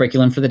plan, they had a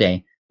curriculum for the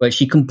day. But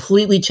she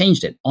completely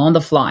changed it on the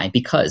fly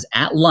because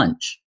at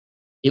lunch,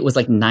 it was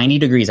like 90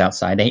 degrees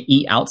outside. They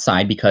eat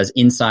outside because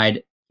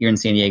inside here in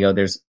San Diego,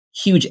 there's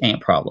huge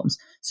ant problems.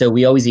 So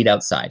we always eat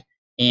outside.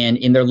 And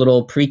in their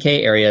little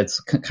pre-K area, it's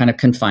kind of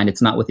confined.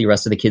 It's not with the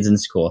rest of the kids in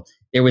school.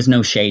 There was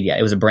no shade yet.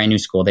 It was a brand new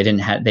school. They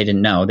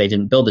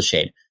didn't build a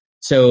shade.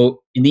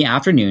 So in the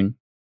afternoon,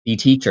 the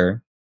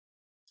teacher,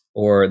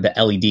 or the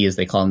LED as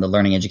they call him, the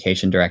learning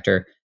education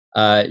director,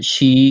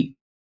 she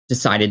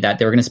decided that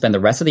they were going to spend the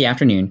rest of the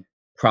afternoon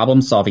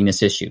problem solving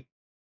this issue.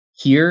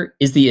 Here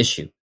is the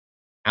issue.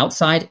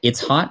 Outside,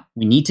 it's hot.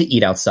 We need to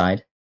eat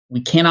outside.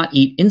 We cannot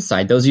eat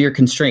inside. Those are your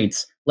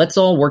constraints. Let's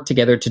all work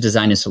together to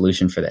design a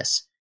solution for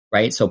this,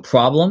 right? So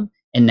problem,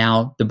 and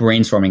now the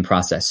brainstorming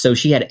process. So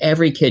she had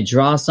every kid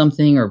draw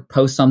something or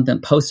post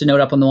a note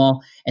up on the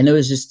wall. And there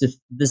was just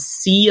the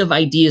sea of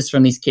ideas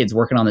from these kids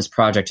working on this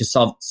project to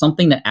solve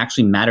something that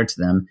actually mattered to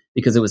them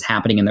because it was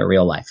happening in their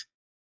real life.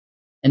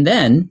 And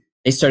then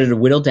they started to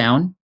whittle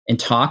down and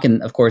talk.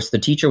 And of course, the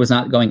teacher was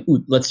not going,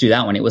 ooh, let's do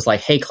that one. It was like,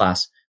 hey,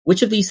 class,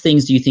 which of these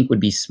things do you think would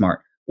be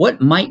smart?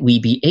 What might we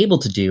be able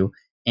to do?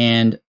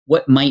 And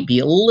what might be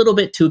a little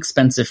bit too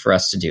expensive for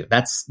us to do?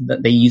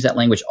 They use that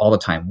language all the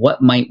time.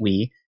 What might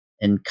we,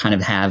 and kind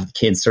of have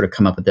kids sort of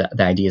come up with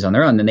the ideas on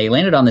their own. And they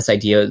landed on this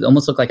idea. It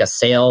almost looked like a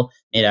sail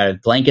made out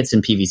of blankets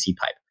and PVC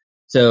pipe.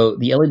 So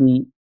the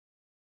LED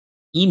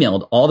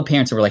emailed all the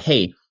parents and were like,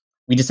 hey,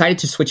 we decided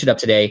to switch it up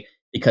today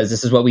because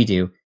this is what we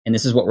do. And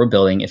this is what we're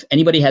building. If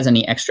anybody has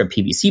any extra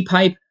PVC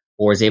pipe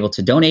or is able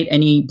to donate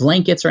any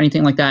blankets or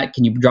anything like that,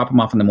 can you drop them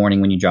off in the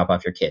morning when you drop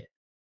off your kid?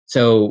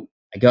 So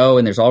I go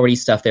and there's already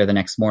stuff there the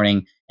next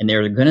morning, and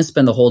they're going to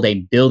spend the whole day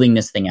building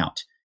this thing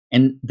out.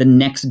 And the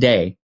next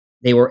day,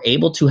 they were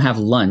able to have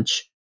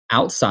lunch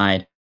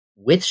outside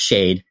with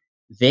shade.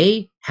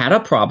 They had a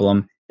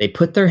problem. They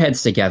put their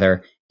heads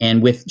together,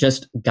 and with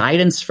just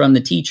guidance from the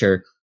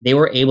teacher, they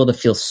were able to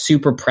feel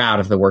super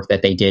proud of the work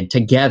that they did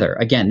together.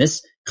 Again,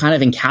 this kind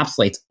of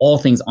encapsulates all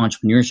things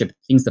entrepreneurship,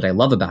 things that I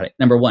love about it.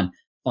 Number one,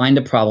 find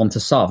a problem to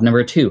solve.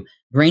 Number two,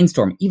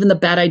 Brainstorm. Even the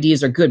bad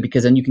ideas are good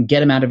because then you can get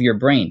them out of your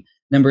brain.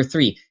 Number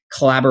 3,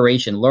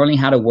 collaboration, learning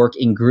how to work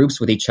in groups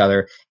with each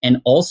other and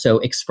also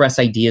express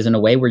ideas in a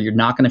way where you're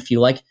not going to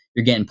feel like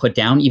you're getting put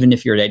down, even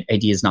if your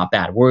idea is not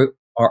bad. We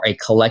are a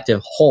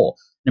collective whole.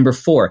 Number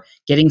 4,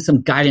 getting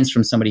some guidance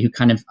from somebody who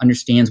kind of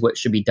understands what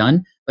should be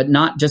done, but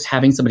not just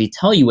having somebody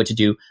tell you what to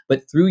do,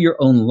 but through your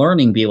own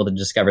learning, be able to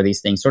discover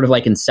these things, sort of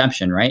like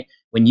Inception, right?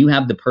 When you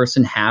have the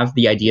person have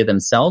the idea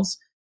themselves,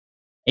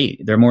 hey,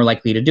 they're more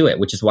likely to do it,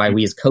 which is why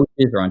we as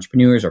coaches or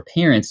entrepreneurs or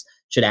parents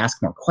should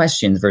ask more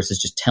questions versus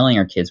just telling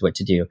our kids what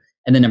to do.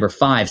 And then number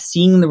 5,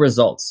 seeing the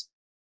results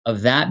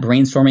of that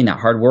brainstorming, that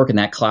hard work and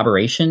that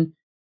collaboration.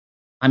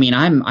 I mean,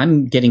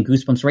 I'm getting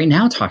goosebumps right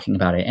now talking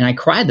about it. And I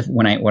cried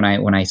when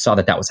I saw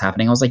that was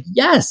happening. I was like,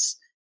 yes,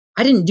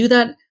 I didn't do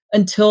that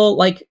until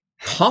like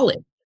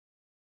college.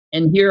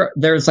 And here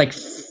there's like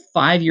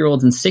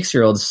 5-year-olds and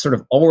 6-year-olds sort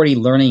of already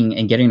learning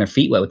and getting their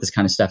feet wet with this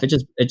kind of stuff.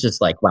 It's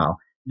just like, wow,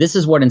 this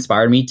is what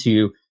inspired me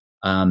to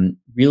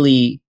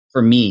really,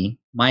 for me,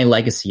 my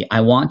legacy. I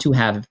want to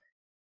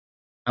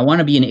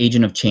be an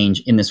agent of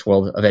change in this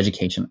world of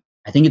education.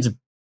 I think it's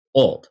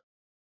old,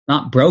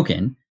 not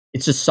broken.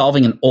 It's just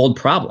solving an old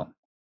problem.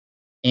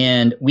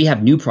 And we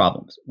have new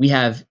problems. We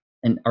have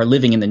and are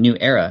living in the new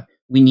era.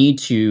 We need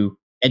to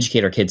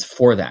educate our kids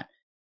for that.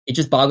 It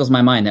just boggles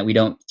my mind that we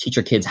don't teach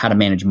our kids how to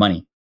manage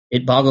money.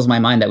 It boggles my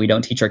mind that we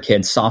don't teach our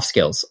kids soft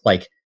skills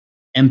like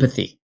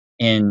empathy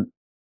and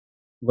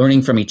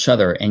learning from each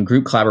other and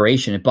group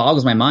collaboration. It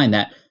boggles my mind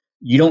that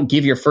you don't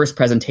give your first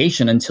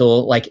presentation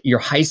until like your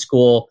high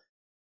school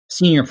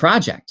senior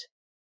project.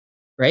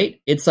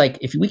 Right? It's like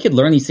if we could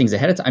learn these things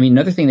ahead of time. I mean,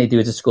 another thing they do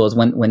at the school is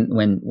when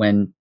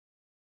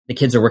the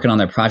kids are working on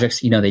their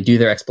projects, they do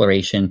their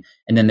exploration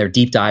and then their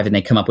deep dive and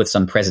they come up with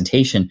some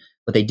presentation.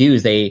 What they do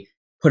is they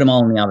put them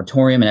all in the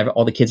auditorium and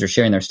all the kids are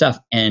sharing their stuff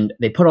and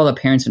they put all the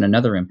parents in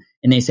another room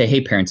and they say,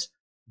 hey, parents,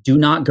 do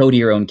not go to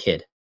your own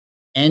kid.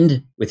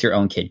 End with your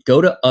own kid.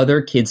 Go to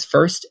other kids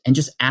first and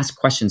just ask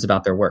questions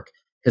about their work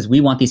because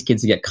we want these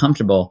kids to get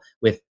comfortable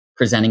with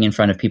presenting in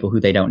front of people who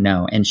they don't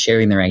know and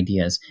sharing their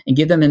ideas and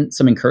give them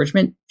some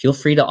encouragement. Feel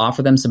free to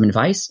offer them some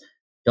advice.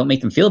 Don't make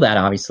them feel bad,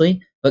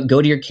 obviously, but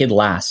go to your kid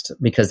last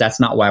because that's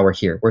not why we're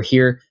here. We're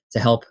here to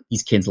help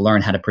these kids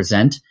learn how to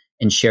present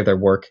and share their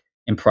work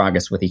and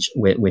progress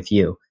with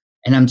you.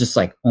 And I'm just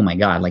like, oh my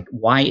God, like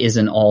why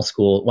aren't all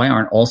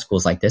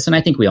schools like this? And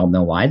I think we all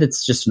know why.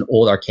 That's just an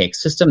old archaic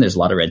system. There's a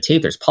lot of red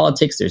tape. There's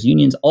politics. There's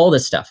unions, all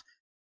this stuff.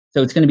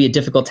 So it's going to be a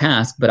difficult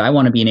task, but I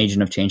want to be an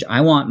agent of change.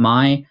 I want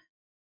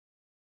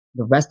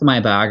the rest of my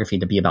biography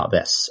to be about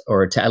this,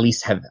 or to at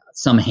least have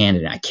some hand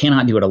in it. I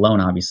cannot do it alone,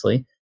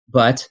 obviously,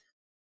 but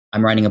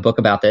I'm writing a book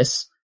about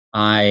this.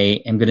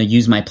 I am going to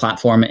use my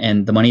platform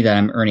and the money that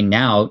I'm earning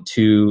now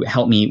to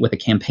help me with a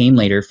campaign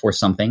later for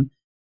something.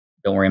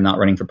 Don't worry, I'm not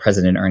running for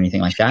president or anything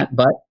like that.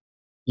 But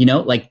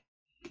like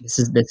this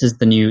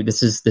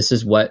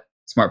is what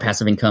Smart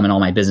Passive Income and all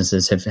my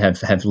businesses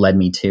have led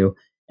me to,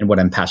 and what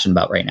I'm passionate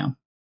about right now.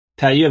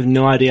 Pat, you have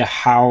no idea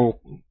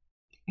how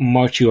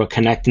much you are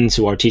connecting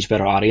to our Teach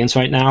Better audience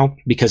right now,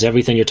 because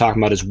everything you're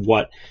talking about is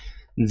what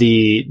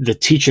the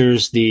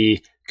teachers,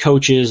 the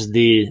coaches,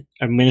 the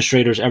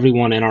administrators,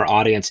 everyone in our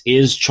audience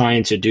is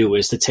trying to do,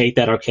 is to take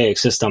that archaic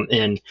system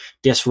and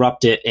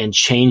disrupt it and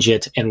change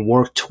it and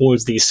work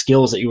towards these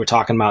skills that you were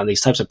talking about in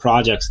these types of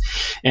projects.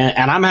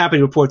 And I'm happy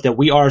to report that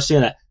we are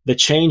seeing that the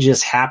change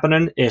is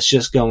happening. It's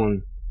just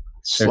going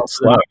slow.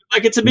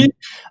 Like it to be.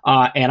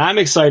 And I'm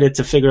excited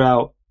to figure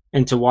out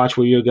and to watch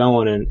where you're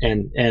going.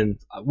 And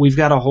we've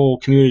got a whole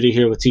community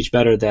here with Teach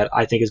Better that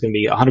I think is going to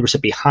be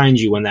 100% behind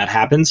you when that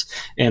happens,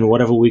 and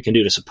whatever we can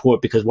do to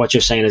support, because what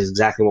you're saying is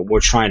exactly what we're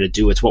trying to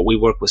do. It's what we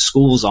work with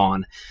schools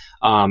on,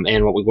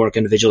 and what we work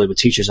individually with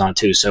teachers on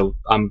too. So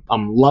I'm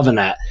loving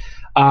that.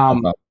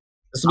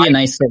 This will be a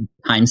nice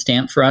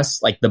timestamp for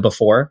us, like the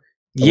before.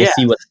 Yeah. We'll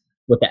see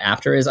what the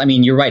after is. I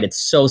mean, you're right.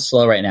 It's so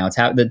slow right now.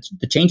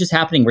 The change is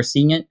happening. We're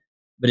seeing it.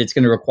 But it's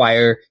going to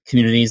require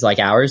communities like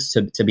ours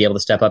to be able to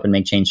step up and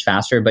make change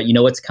faster. But you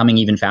know what's coming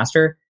even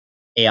faster?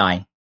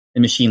 AI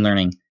and machine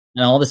learning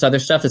and all this other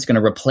stuff that's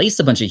going to replace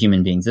a bunch of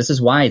human beings. This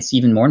is why it's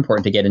even more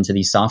important to get into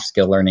these soft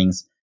skill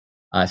learnings,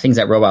 things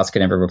that robots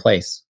can never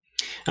replace.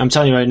 I'm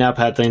telling you right now,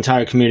 Pat, the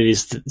entire community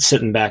is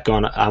sitting back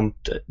on. I'm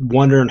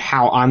wondering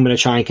how I'm going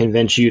to try and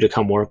convince you to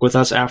come work with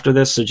us after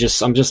this. So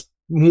I'm just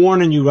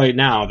warning you right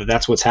now that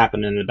that's what's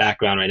happening in the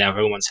background right now of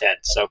everyone's head.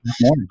 So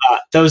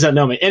those that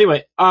know me.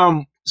 Anyway,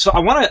 so I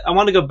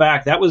want to go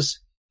back.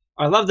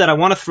 I love that. I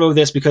want to throw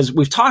this because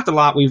we've talked a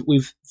lot.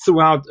 We've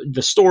throughout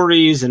the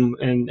stories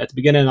and at the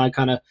beginning, I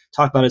kind of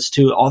talked about it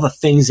too, all the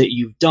things that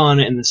you've done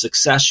and the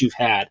success you've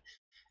had.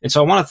 And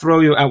so I want to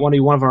throw you at one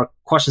of our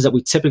questions that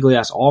we typically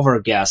ask all of our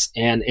guests.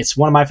 And it's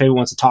one of my favorite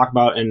ones to talk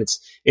about. And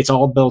it's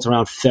all built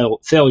around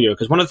failure.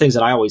 Because one of the things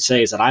that I always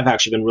say is that I've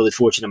actually been really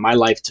fortunate in my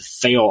life to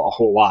fail a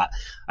whole lot.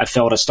 I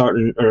failed at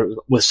starting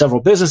with several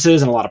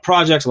businesses and a lot of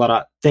projects, a lot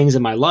of things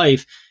in my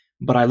life.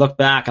 But I look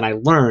back and I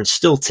learned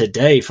still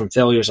today from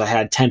failures I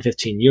had 10,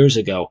 15 years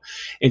ago.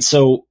 And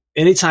so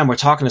anytime we're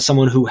talking to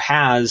someone who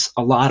has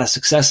a lot of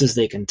successes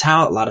they can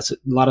tout, a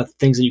lot of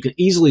things that you can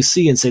easily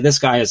see and say, this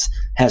guy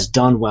has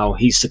done well,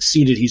 he's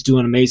succeeded, he's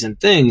doing amazing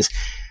things.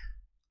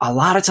 A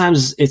lot of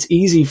times it's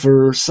easy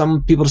for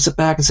some people to sit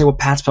back and say, well,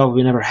 Pat's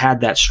probably never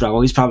had that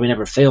struggle. He's probably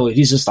never failed.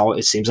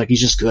 It seems like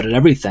he's just good at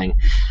everything.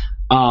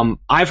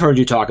 I've heard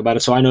you talk about it,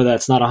 so I know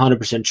that's not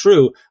 100%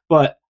 true,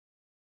 but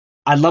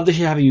I'd love to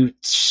have you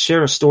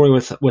share a story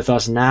with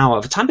us now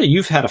of a time that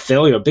you've had a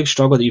failure, a big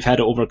struggle that you've had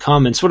to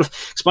overcome, and sort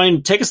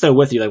of take us there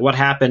with you. Like, what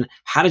happened?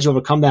 How did you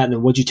overcome that? And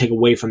then what did you take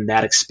away from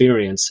that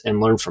experience and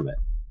learn from it?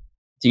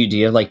 Do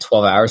you have like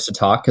 12 hours to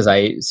talk? Because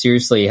I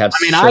seriously have.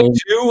 I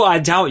do. I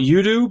doubt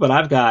you do, but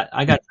I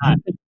got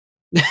time.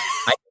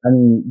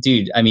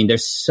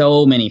 There's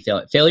so many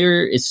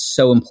failure is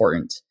so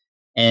important,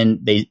 and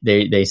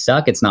they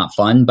suck. It's not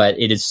fun, but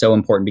it is so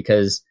important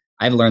because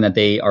I've learned that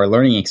they are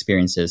learning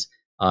experiences.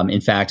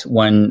 In fact,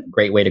 one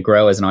great way to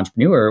grow as an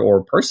entrepreneur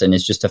or person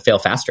is just to fail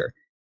faster.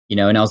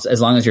 And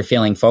as long as you're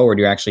failing forward,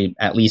 you're actually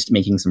at least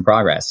making some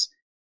progress.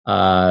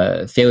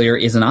 Failure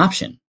is an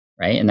option.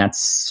 Right. And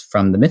that's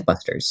from the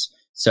Mythbusters.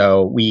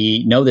 So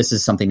we know this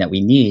is something that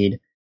we need.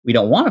 We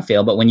don't want to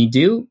fail, but when you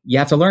do, you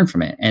have to learn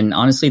from it. And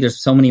honestly,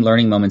 there's so many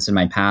learning moments in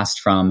my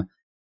past from,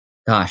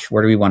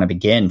 where do we want to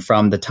begin?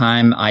 From the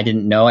time I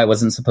didn't know I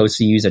wasn't supposed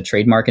to use a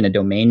trademark and a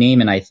domain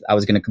name, and I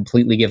was going to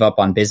completely give up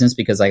on business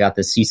because I got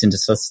this cease and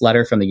desist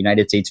letter from the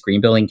United States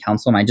Green Building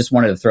Council. And I just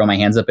wanted to throw my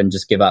hands up and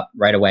just give up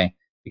right away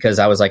because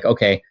I was like,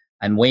 okay,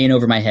 I'm way in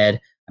over my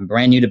head. I'm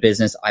brand new to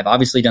business. I've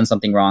obviously done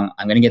something wrong.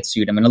 I'm going to get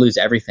sued. I'm going to lose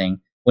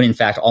everything. When in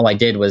fact, all I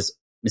did was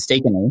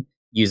mistakenly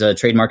use a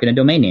trademark and a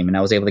domain name. And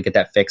I was able to get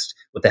that fixed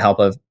with the help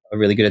of a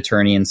really good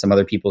attorney and some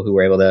other people who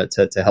were able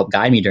to help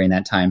guide me during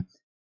that time.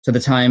 To the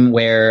time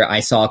where I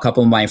saw a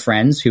couple of my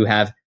friends who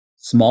have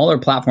smaller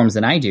platforms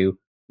than I do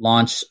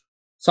launch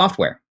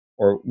software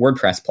or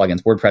WordPress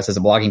plugins. WordPress is a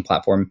blogging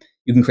platform.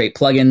 You can create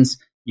plugins.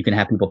 You can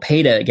have people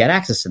pay to get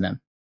access to them.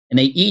 And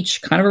they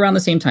each, kind of around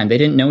the same time, they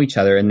didn't know each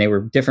other and they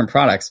were different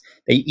products.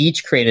 They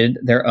each created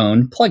their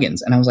own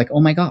plugins. And I was like, oh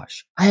my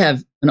gosh, I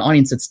have an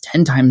audience that's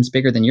 10 times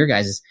bigger than your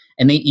guys's.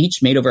 And they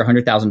each made over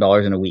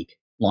 $100,000 in a week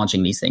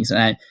launching these things. And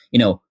I,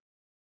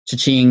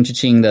 cha-ching,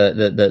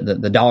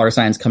 the dollar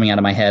signs coming out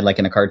of my head like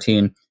in a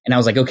cartoon. And I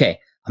was like, okay,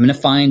 I'm going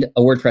to find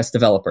a WordPress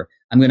developer.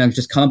 I'm going to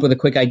just come up with a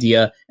quick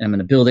idea and I'm going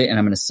to build it and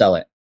I'm going to sell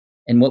it.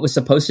 And what was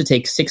supposed to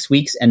take 6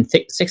 weeks and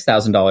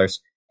 $6,000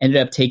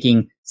 ended up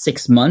taking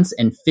 6 months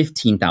and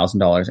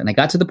 $15,000. And I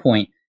got to the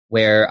point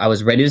where I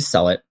was ready to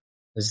sell it.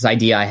 There's this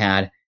idea I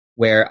had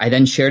where I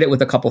then shared it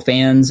with a couple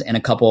fans and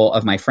a couple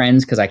of my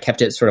friends because I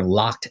kept it sort of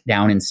locked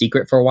down in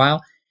secret for a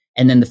while.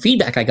 And then the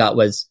feedback I got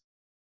was,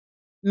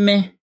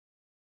 meh,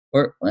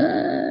 or,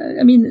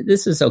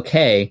 this is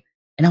okay.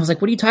 And I was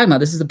like, what are you talking about?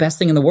 This is the best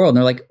thing in the world. And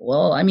they're like,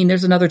 well,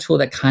 there's another tool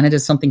that kind of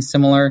does something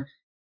similar.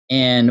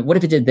 And what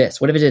if it did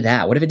this? What if it did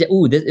that? What if it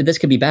did, this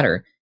could be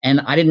better.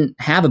 And I didn't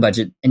have a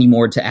budget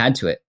anymore to add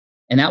to it.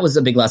 And that was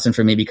a big lesson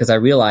for me because I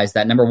realized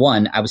that number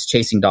one, I was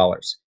chasing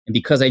dollars. And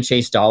because I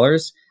chased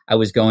dollars, I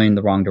was going in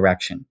the wrong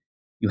direction.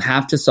 You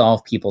have to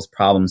solve people's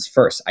problems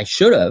first. I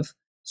should have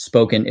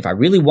spoken, if I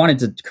really wanted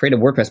to create a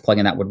WordPress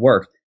plugin that would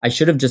work, I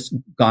should have just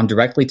gone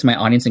directly to my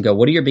audience and go,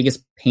 what are your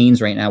biggest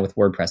pains right now with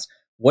WordPress?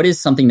 What is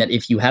something that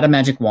if you had a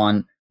magic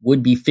wand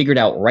would be figured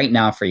out right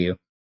now for you?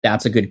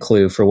 That's a good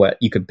clue for what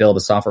you could build a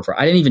software for.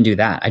 I didn't even do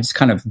that. I just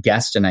kind of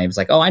guessed and I was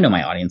like, oh, I know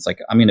my audience. Like,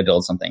 I'm going to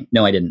build something.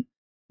 No, I didn't.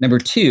 Number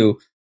two,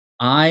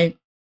 I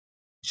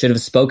should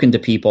have spoken to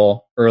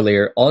people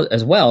earlier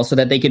as well so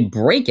that they could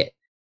break it.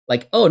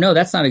 Like, oh, no,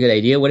 that's not a good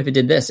idea. What if it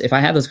did this? If I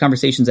had those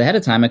conversations ahead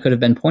of time, I could have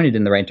been pointed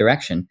in the right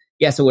direction.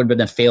 Yes, it would have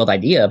been a failed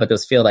idea, but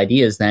those failed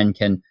ideas then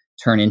can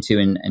turn into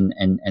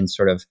and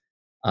sort of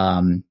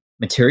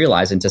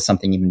materialize into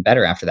something even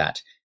better after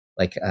that,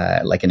 like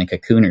in a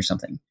cocoon or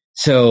something.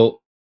 So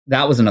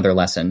that was another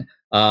lesson.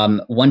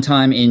 One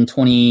time in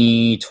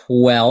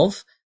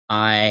 2012,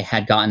 I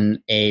had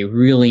gotten a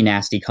really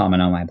nasty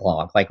comment on my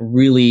blog, like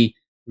really,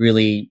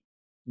 really,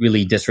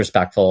 really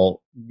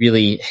disrespectful,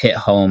 really hit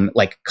home,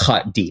 like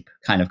cut deep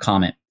kind of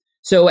comment.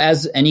 So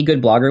as any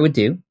good blogger would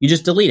do, you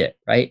just delete it,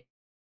 right?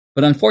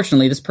 But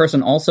unfortunately, this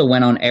person also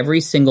went on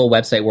every single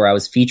website where I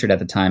was featured at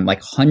the time,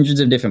 like hundreds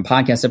of different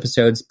podcast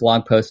episodes,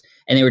 blog posts,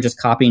 and they were just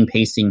copying and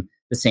pasting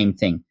the same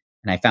thing.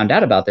 And I found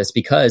out about this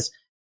because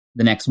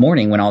the next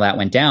morning when all that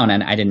went down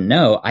and I didn't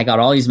know, I got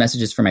all these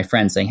messages from my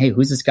friends saying, hey,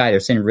 who's this guy? They're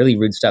saying really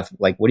rude stuff.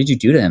 Like, what did you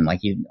do to him?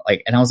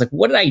 And I was like,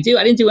 what did I do?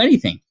 I didn't do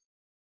anything.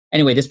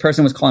 Anyway, this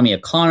person was calling me a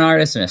con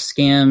artist and a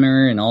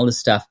scammer and all this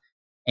stuff.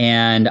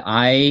 And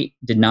I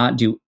did not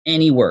do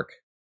any work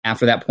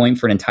after that point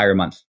for an entire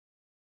month.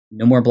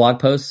 No more blog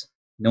posts,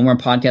 no more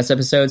podcast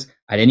episodes.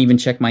 I didn't even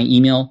check my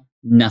email,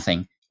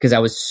 nothing, because I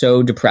was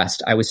so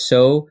depressed. I was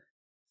so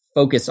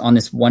focused on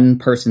this one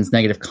person's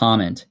negative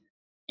comment.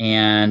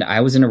 And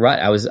I was in a rut.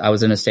 I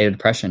was in a state of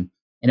depression.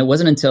 And it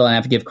wasn't until I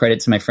have to give credit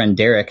to my friend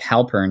Derek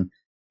Halpern,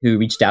 who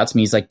reached out to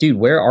me. He's like, dude,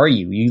 where are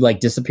you? You like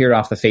disappeared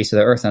off the face of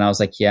the earth. And I was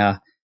like, yeah,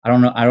 I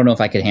don't know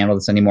if I could handle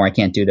this anymore. I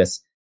can't do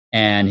this.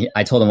 And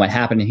I told him what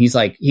happened. And he's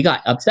like, he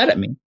got upset at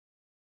me.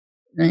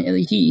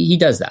 He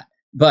does that.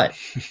 But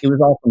it was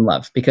all from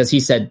love because he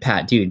said,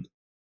 Pat, dude,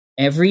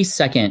 every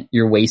second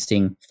you're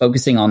wasting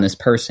focusing on this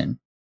person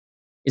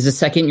is a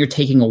second you're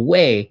taking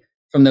away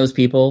from those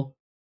people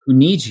who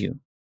need you,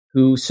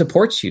 who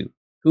support you,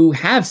 who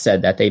have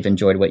said that they've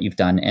enjoyed what you've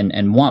done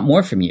and want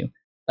more from you.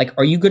 Like,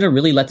 are you going to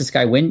really let this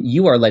guy win?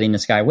 You are letting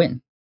this guy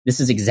win. This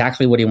is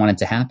exactly what he wanted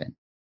to happen.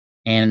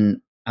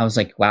 And I was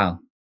like, wow,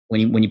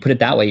 when you put it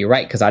that way, you're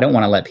right, because I don't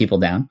want to let people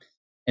down.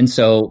 And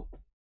so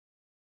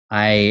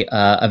I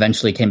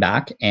eventually came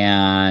back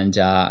and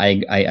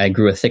I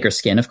grew a thicker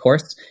skin, of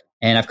course.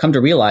 And I've come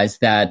to realize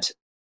that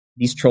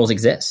these trolls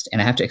exist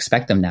and I have to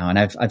expect them now. And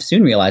I've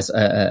soon realized,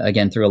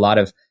 again, through a lot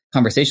of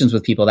conversations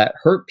with people, that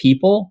hurt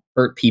people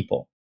hurt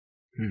people.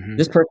 Mm-hmm.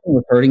 This person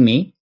was hurting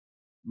me,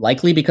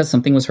 likely because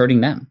something was hurting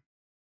them.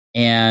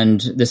 And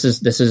this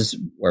is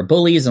where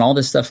bullies and all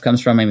this stuff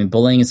comes from. I mean,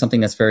 bullying is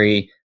something that's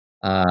very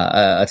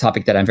a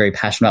topic that I'm very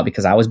passionate about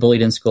because I was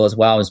bullied in school as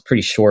well. I was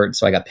pretty short,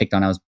 so I got picked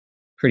on. I was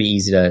pretty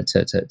easy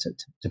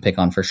to pick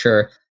on for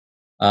sure.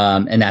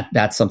 And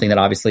that's something that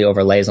obviously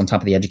overlays on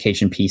top of the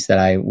education piece that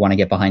I want to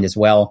get behind as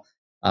well.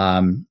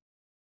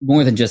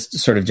 More than just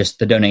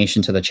the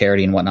donation to the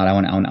charity and whatnot. I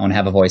want to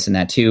have a voice in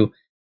that too.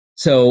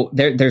 So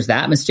there's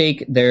that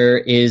mistake. There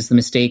is the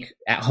mistake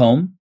at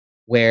home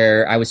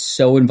where I was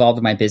so involved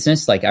in my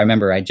business. Like, I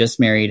remember I just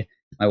married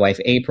my wife,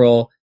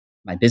 April.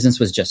 My business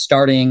was just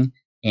starting.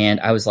 And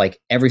I was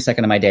like, every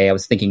second of my day, I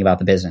was thinking about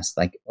the business.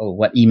 Like, oh,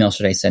 what email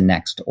should I send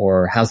next?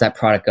 Or how's that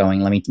product going?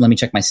 Let me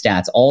check my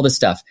stats, all this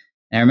stuff.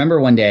 And I remember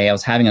one day I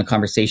was having a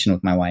conversation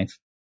with my wife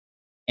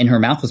and her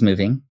mouth was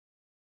moving,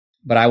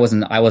 but I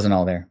wasn't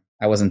all there.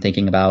 I wasn't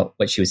thinking about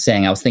what she was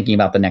saying. I was thinking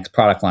about the next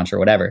product launch or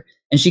whatever.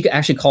 And she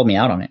actually called me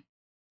out on it.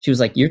 She was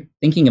like, you're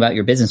thinking about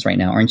your business right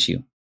now, aren't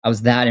you? I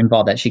was that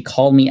involved that she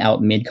called me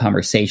out mid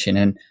conversation.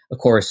 And of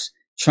course,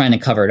 trying to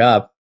cover it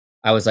up,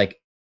 I was like,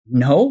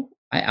 no,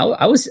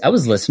 I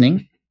was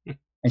listening.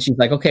 And she's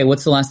like, okay,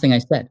 what's the last thing I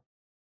said?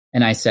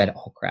 And I said,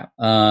 oh crap.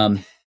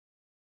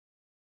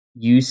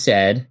 You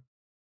said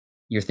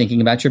you're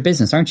thinking about your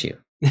business, aren't you?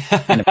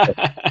 And of course,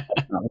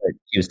 that's not what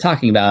she was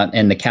talking about.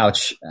 And the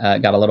couch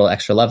got a little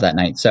extra love that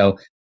night. So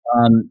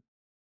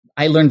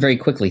I learned very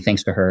quickly,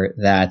 thanks to her,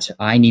 that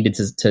I needed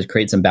to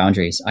create some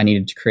boundaries. I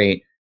needed to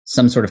create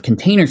some sort of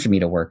container for me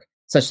to work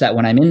such that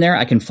when I'm in there,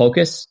 I can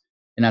focus,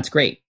 and that's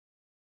great.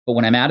 But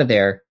when I'm out of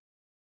there,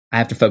 I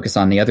have to focus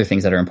on the other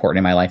things that are important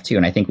in my life too.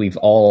 And I think we've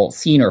all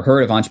seen or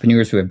heard of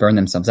entrepreneurs who have burned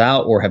themselves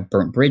out or have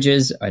burnt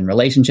bridges in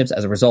relationships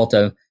as a result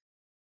of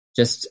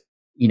just,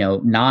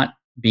 not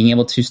being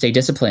able to stay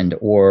disciplined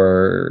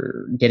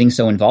or getting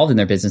so involved in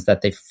their business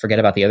that they forget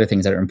about the other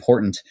things that are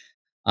important.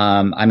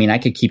 I mean, I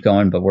could keep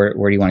going, but where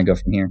do you want to go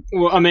from here?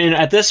 Well, I mean,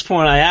 at this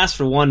point, I asked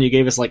for one, you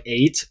gave us like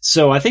 8.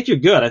 So I think you're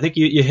good. I think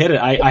you hit it.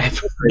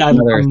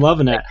 I'm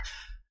loving it.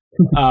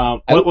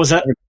 What was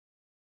that?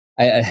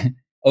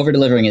 Over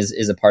delivering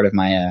is a part of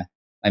my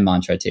my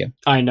mantra too.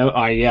 I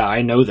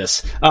know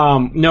this.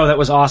 No, that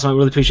was awesome. I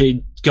really appreciate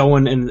you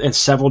going in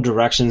several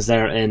directions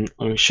there and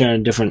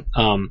sharing different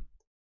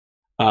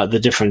the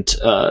different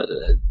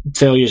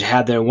failures you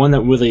had there. One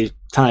that really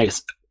kind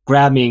of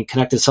grabbed me and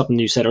connected something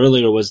you said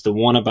earlier was the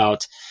one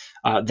about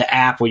the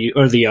app where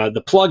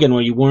the plugin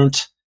where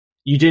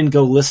you didn't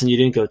go listen, you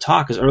didn't go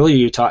talk. Because earlier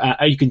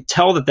you can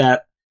tell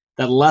that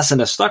lesson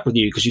has stuck with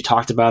you because you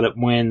talked about it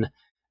when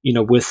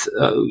with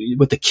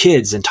the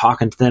kids and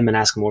talking to them and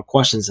asking more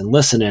questions and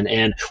listening,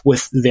 and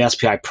with the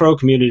SPI Pro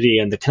community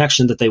and the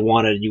connection that they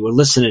wanted. You were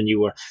listening, you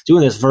were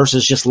doing this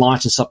versus just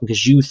launching something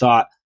because you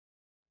thought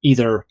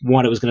either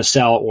one, it was going to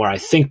sell, or I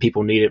think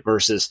people need it,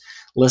 versus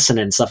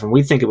listening and stuff. And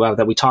we think about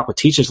that. We talk with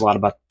teachers a lot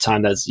about the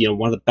time that's,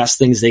 one of the best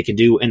things they can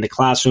do in the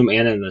classroom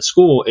and in the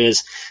school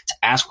is to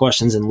ask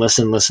questions and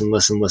listen, and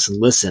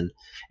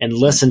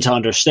listen to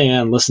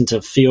understand, listen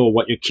to feel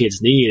what your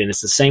kids need. And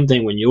it's the same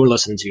thing when you're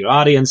listening to your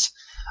audience.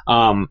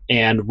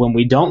 And when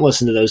we don't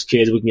listen to those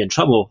kids, we can get in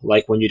trouble,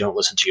 like when you don't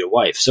listen to your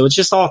wife. So it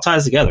just all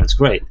ties together. It's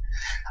great.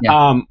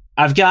 Yeah.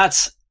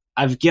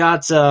 I've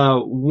got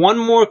one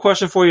more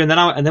question for you, and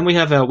then we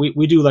have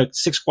we do like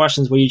 6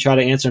 questions where you try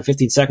to answer in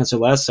 15 seconds or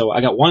less. So I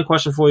got one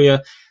question for you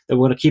that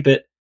we're going to keep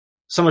it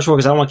somewhat short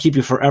because I don't want to keep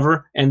you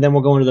forever, and then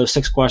we'll go into those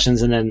 6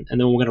 questions, and then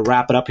we're going to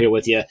wrap it up here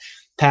with you,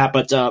 Pat.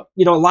 But a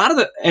lot of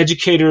the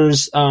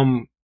educators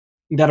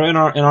that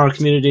are in our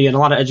community, and a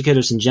lot of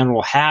educators in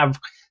general, have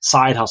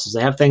side hustles.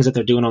 They have things that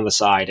they're doing on the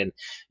side. And,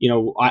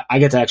 I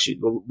get to actually,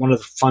 one of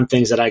the fun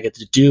things that I get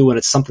to do, and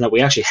it's something that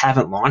we actually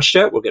haven't launched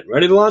yet. We're getting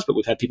ready to launch, but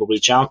we've had people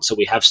reach out. So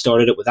we have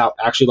started it without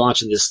actually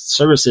launching this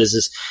services,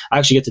 is I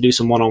actually get to do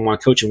some one-on-one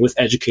coaching with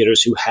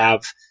educators who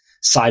have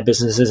side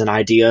businesses and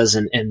ideas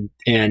and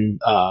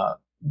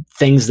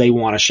things they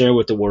want to share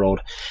with the world.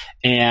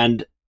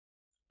 And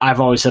I've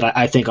always said,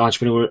 I think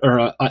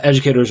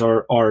educators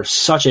are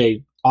such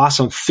a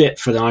awesome fit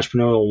for the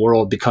entrepreneurial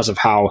world because of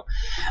how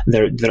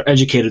they're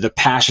educated, they're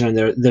passionate,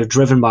 and they're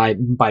driven by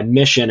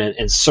mission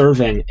and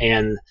serving,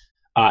 and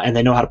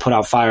they know how to put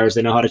out fires,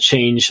 they know how to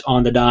change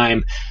on the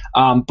dime.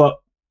 But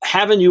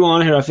having you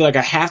on here, I feel like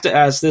I have to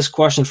ask this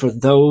question for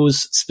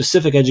those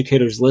specific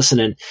educators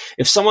listening.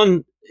 If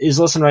someone is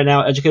listening right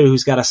now, educator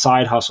who's got a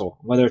side hustle,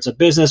 whether it's a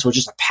business or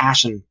just a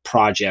passion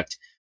project,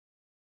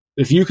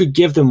 if you could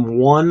give them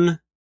one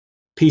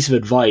piece of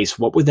advice,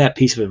 what would that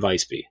piece of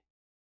advice be?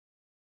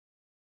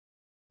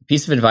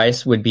 Piece of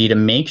advice would be to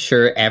make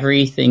sure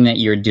everything that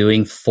you're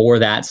doing for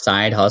that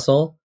side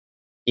hustle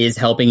is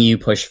helping you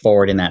push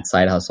forward in that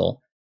side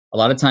hustle. A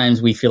lot of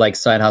times we feel like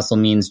side hustle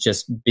means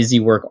just busy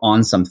work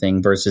on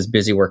something versus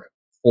busy work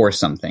for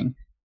something.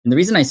 And the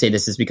reason I say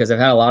this is because I've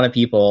had a lot of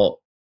people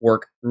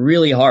work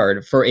really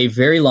hard for a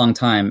very long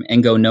time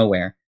and go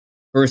nowhere.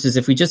 Versus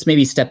if we just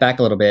maybe step back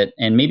a little bit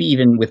and maybe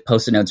even with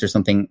Post-it notes or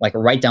something, like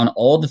write down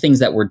all the things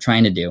that we're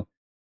trying to do.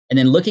 And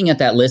then looking at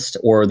that list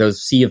or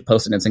those sea of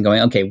Post-it notes and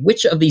going, okay,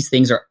 which of these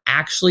things are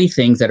actually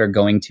things that are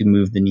going to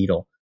move the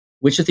needle?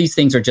 Which of these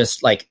things are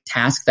just like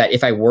tasks that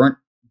if I weren't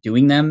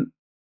doing them,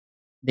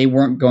 they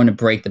weren't going to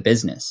break the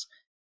business?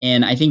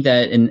 And I think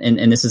that,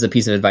 and this is a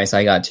piece of advice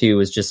I got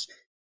too, is just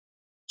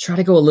try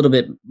to go a little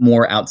bit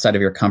more outside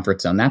of your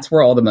comfort zone. That's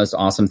where all the most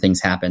awesome things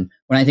happen.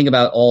 When I think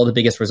about all the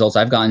biggest results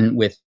I've gotten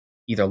with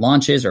either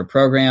launches or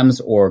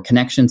programs or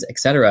connections,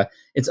 etc.,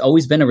 it's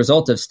always been a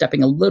result of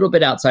stepping a little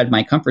bit outside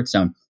my comfort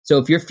zone. So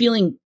if you're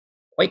feeling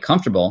quite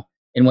comfortable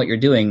in what you're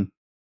doing,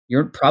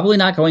 you're probably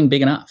not going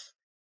big enough.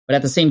 But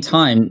at the same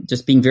time,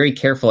 just being very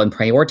careful and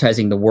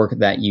prioritizing the work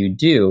that you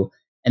do.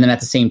 And then at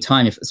the same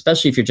time,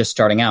 especially if you're just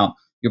starting out,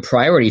 your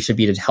priority should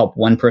be to help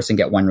one person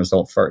get one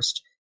result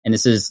first. And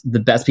this is the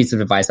best piece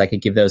of advice I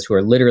could give those who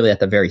are literally at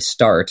the very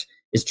start,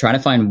 is try to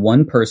find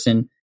one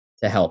person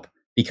to help.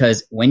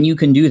 Because when you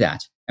can do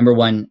that, number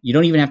one, you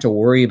don't even have to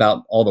worry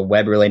about all the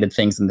web-related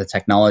things and the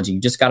technology. You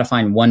just got to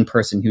find one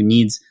person who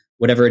needs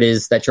whatever it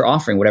is that you're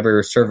offering, whatever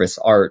your service,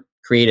 art,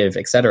 creative,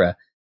 etc.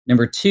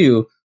 Number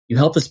two, you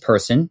help this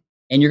person,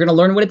 and you're going to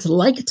learn what it's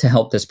like to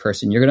help this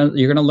person. You're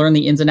going to learn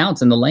the ins and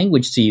outs and the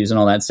language to use and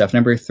all that stuff.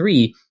 Number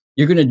three,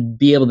 you're going to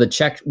be able to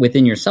check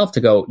within yourself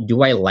to go,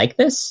 do I like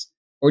this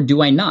or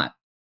do I not?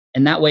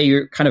 And that way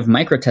you're kind of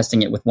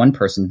micro-testing it with one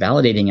person,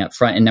 validating it up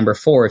front. And number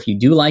four, if you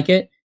do like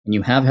it and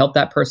you have helped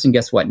that person,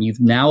 guess what? You've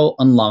now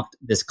unlocked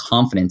this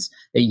confidence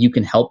that you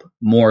can help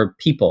more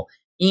people.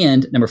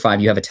 And number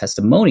five, you have a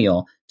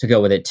testimonial to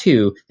go with it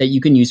too, that you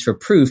can use for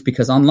proof,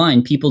 because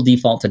online people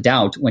default to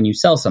doubt when you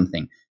sell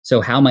something. So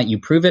how might you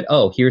prove it?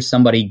 Oh, here's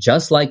somebody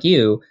just like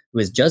you who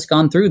has just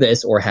gone through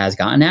this or has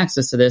gotten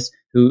access to this,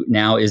 who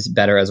now is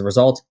better as a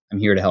result. I'm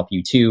here to help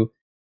you too.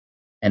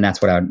 And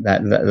that's what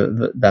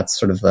that's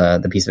sort of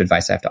the piece of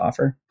advice I have to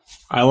offer.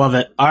 I love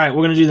it. All right,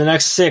 we're going to do the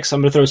next 6.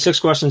 I'm going to throw 6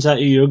 questions at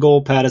you. Your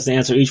goal, Pat, is to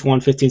answer each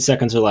one 15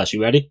 seconds or less.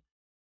 You ready?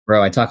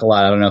 Bro, I talk a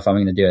lot. I don't know if I'm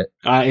going to do it.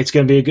 It's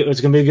going to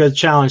be a good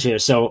challenge here.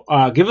 So,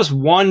 give us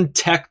one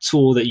tech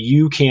tool that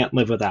you can't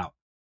live without.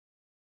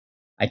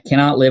 I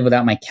cannot live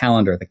without my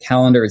calendar. The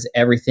calendar is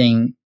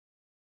everything.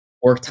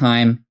 Work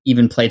time,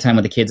 even playtime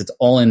with the kids. It's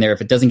all in there.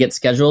 If it doesn't get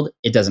scheduled,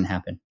 it doesn't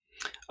happen.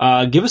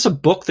 Give us a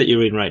book that you're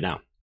reading right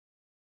now.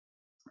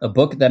 A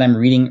book that I'm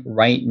reading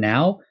right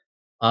now,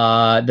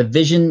 The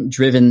Vision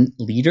Driven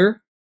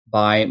Leader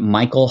by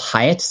Michael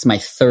Hyatt. It's my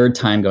 3rd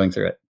time going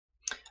through it.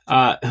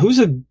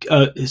 Who's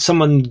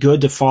someone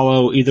good to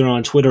follow either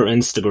on Twitter or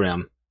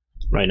Instagram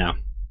right now?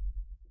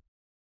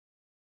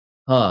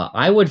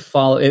 I would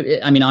follow,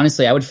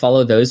 honestly, I would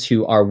follow those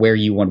who are where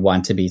you would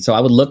want to be. So I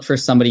would look for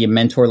somebody, a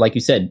mentor, like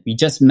you said, we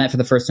just met for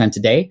the first time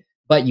today,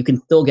 but you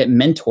can still get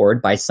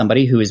mentored by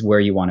somebody who is where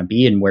you want to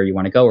be and where you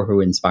want to go, or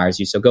who inspires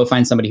you. So go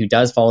find somebody who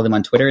does, follow them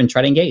on Twitter, and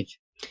try to engage.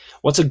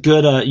 What's a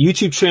good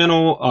YouTube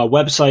channel,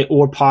 website,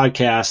 or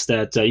podcast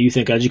that you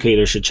think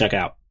educators should check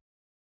out?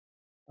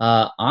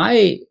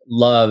 I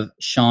love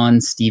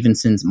Sean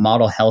Stevenson's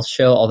Model Health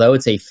Show, although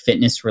it's a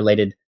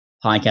fitness-related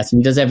podcast, and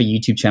he does have a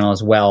YouTube channel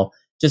as well.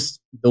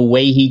 Just the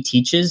way he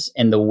teaches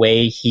and the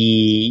way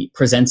he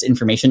presents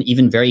information,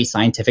 even very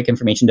scientific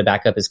information to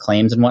back up his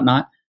claims and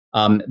whatnot.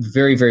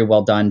 Very, very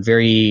well done.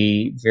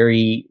 Very,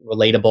 very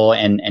relatable.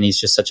 And he's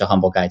just such a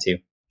humble guy too.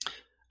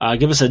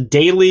 Give us a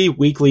daily,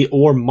 weekly,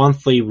 or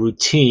monthly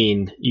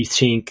routine you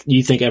think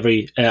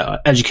every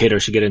educator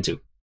should get into.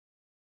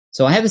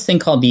 So I have this thing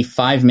called the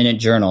 5-minute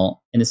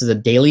journal, and this is a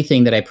daily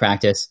thing that I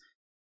practice.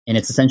 And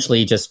it's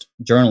essentially just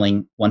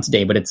journaling once a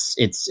day, but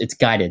it's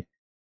guided.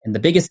 And the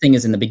biggest thing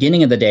is, in the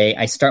beginning of the day,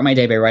 I start my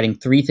day by writing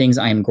 3 things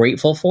I am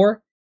grateful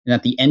for. And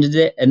at the end of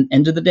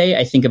the day,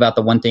 I think about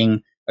the one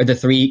thing or the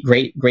 3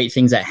 great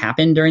things that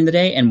happened during the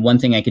day and one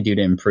thing I could do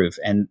to improve.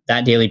 And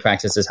that daily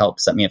practice has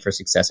helped set me up for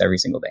success every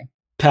single day.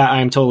 Pat,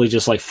 I am totally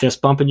just like fist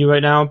bumping you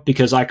right now,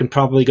 because I can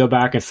probably go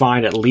back and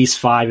find at least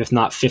 5, if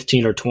not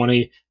 15 or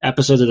 20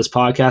 episodes of this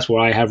podcast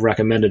where I have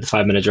recommended the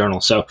 5-minute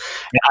journal. So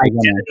I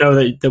didn't know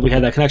that we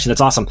had that connection. That's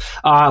awesome.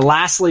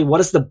 Lastly,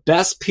 what is the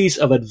best piece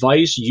of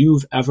advice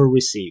you've ever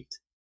received?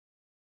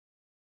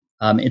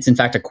 It's in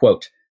fact a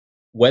quote.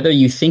 Whether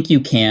you think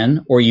you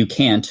can or you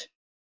can't,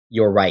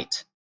 you're right.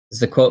 This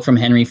is a quote from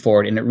Henry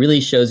Ford, and it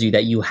really shows you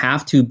that you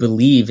have to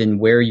believe in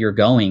where you're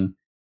going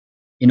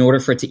in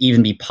order for it to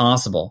even be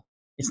possible.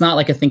 it's not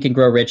like a Think and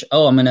Grow Rich,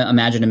 oh, I'm going to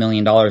imagine $1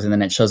 million and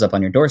then it shows up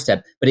on your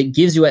doorstep. But it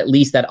gives you at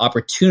least that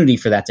opportunity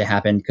for that to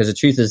happen, because the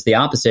truth is the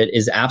opposite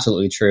is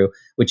absolutely true,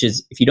 which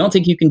is if you don't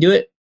think you can do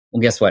it,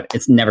 well, guess what?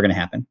 It's never going to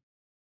happen.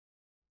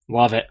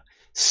 Love it.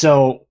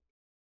 So,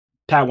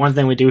 Pat, one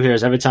thing we do here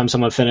is every time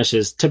someone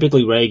finishes,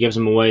 typically Ray gives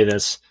them away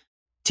this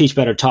Teach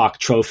Better Talk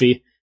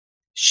trophy.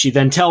 She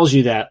then tells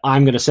you that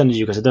I'm going to send it to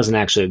you because it doesn't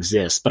actually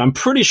exist. But I'm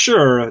pretty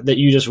sure that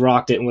you just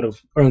rocked it and would have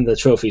earned the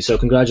trophy. So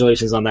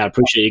congratulations on that.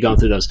 Appreciate you going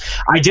through those.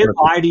 I did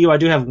lie to you. I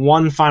do have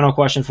one final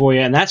question for you.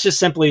 And that's just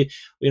simply,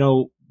 we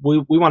want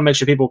to make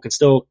sure people can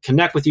still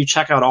connect with you,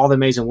 check out all the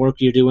amazing work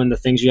you're doing, the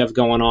things you have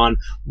going on.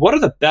 What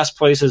are the best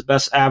places,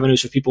 best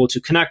avenues for people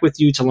to connect with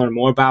you, to learn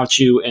more about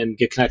you and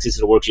get connected to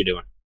the work you're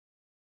doing?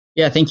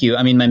 Yeah, thank you.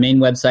 I mean, my main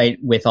website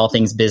with all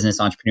things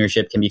business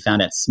entrepreneurship can be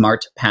found at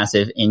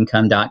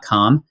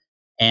smartpassiveincome.com.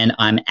 And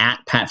I'm at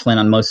Pat Flynn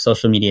on most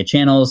social media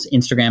channels.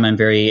 Instagram, I'm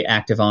very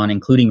active on,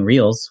 including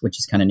Reels, which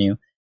is kind of new,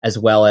 as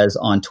well as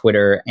on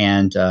Twitter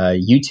and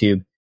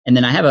YouTube. And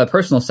then I have a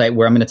personal site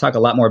where I'm going to talk a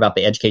lot more about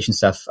the education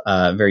stuff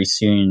very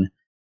soon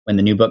when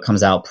the new book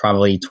comes out,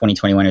 probably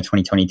 2021 or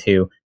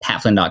 2022,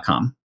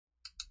 patflynn.com.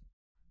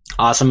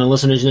 Awesome. And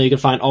listeners, you can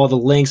find all the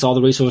links, all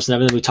the resources and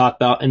everything we talked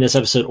about in this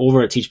episode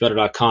over at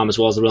teachbetter.com, as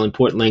well as the really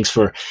important links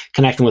for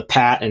connecting with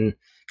Pat and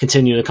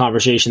continue the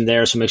conversation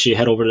there. So make sure you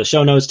head over to the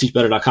show notes,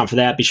 teachbetter.com for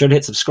that. Be sure to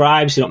hit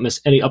subscribe so you don't miss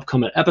any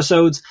upcoming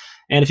episodes.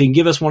 And if you can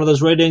give us one of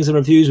those ratings and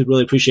reviews, we'd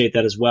really appreciate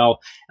that as well.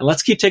 And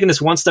let's keep taking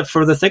this one step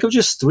further. Think of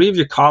just 3 of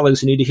your colleagues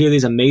who need to hear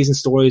these amazing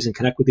stories and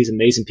connect with these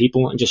amazing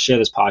people, and just share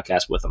this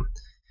podcast with them.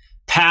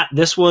 Pat,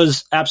 this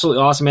was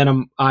absolutely awesome,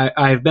 man.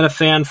 I've been a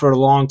fan for a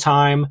long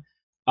time.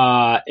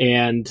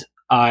 And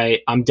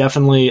I'm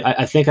definitely,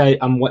 I think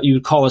I'm what you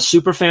would call a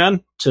super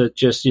fan, to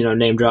just,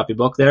 name drop your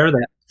book there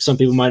that some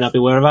people might not be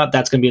aware about.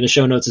 That's going to be in the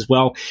show notes as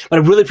well. But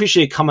I really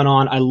appreciate you coming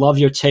on. I love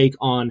your take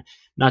on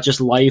not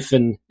just life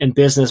and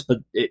business,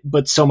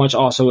 but so much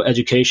also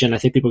education. I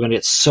think people are going to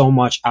get so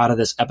much out of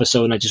this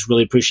episode. And I just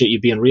really appreciate you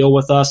being real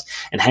with us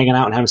and hanging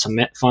out and having some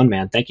fun,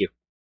 man. Thank you.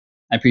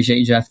 I appreciate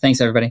you, Jeff. Thanks,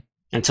 everybody.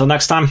 Until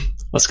next time,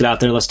 let's get out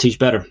there. Let's teach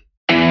better.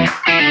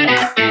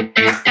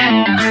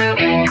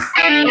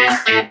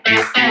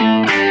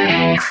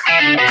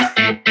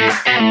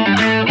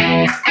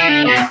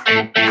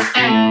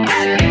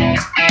 Hey!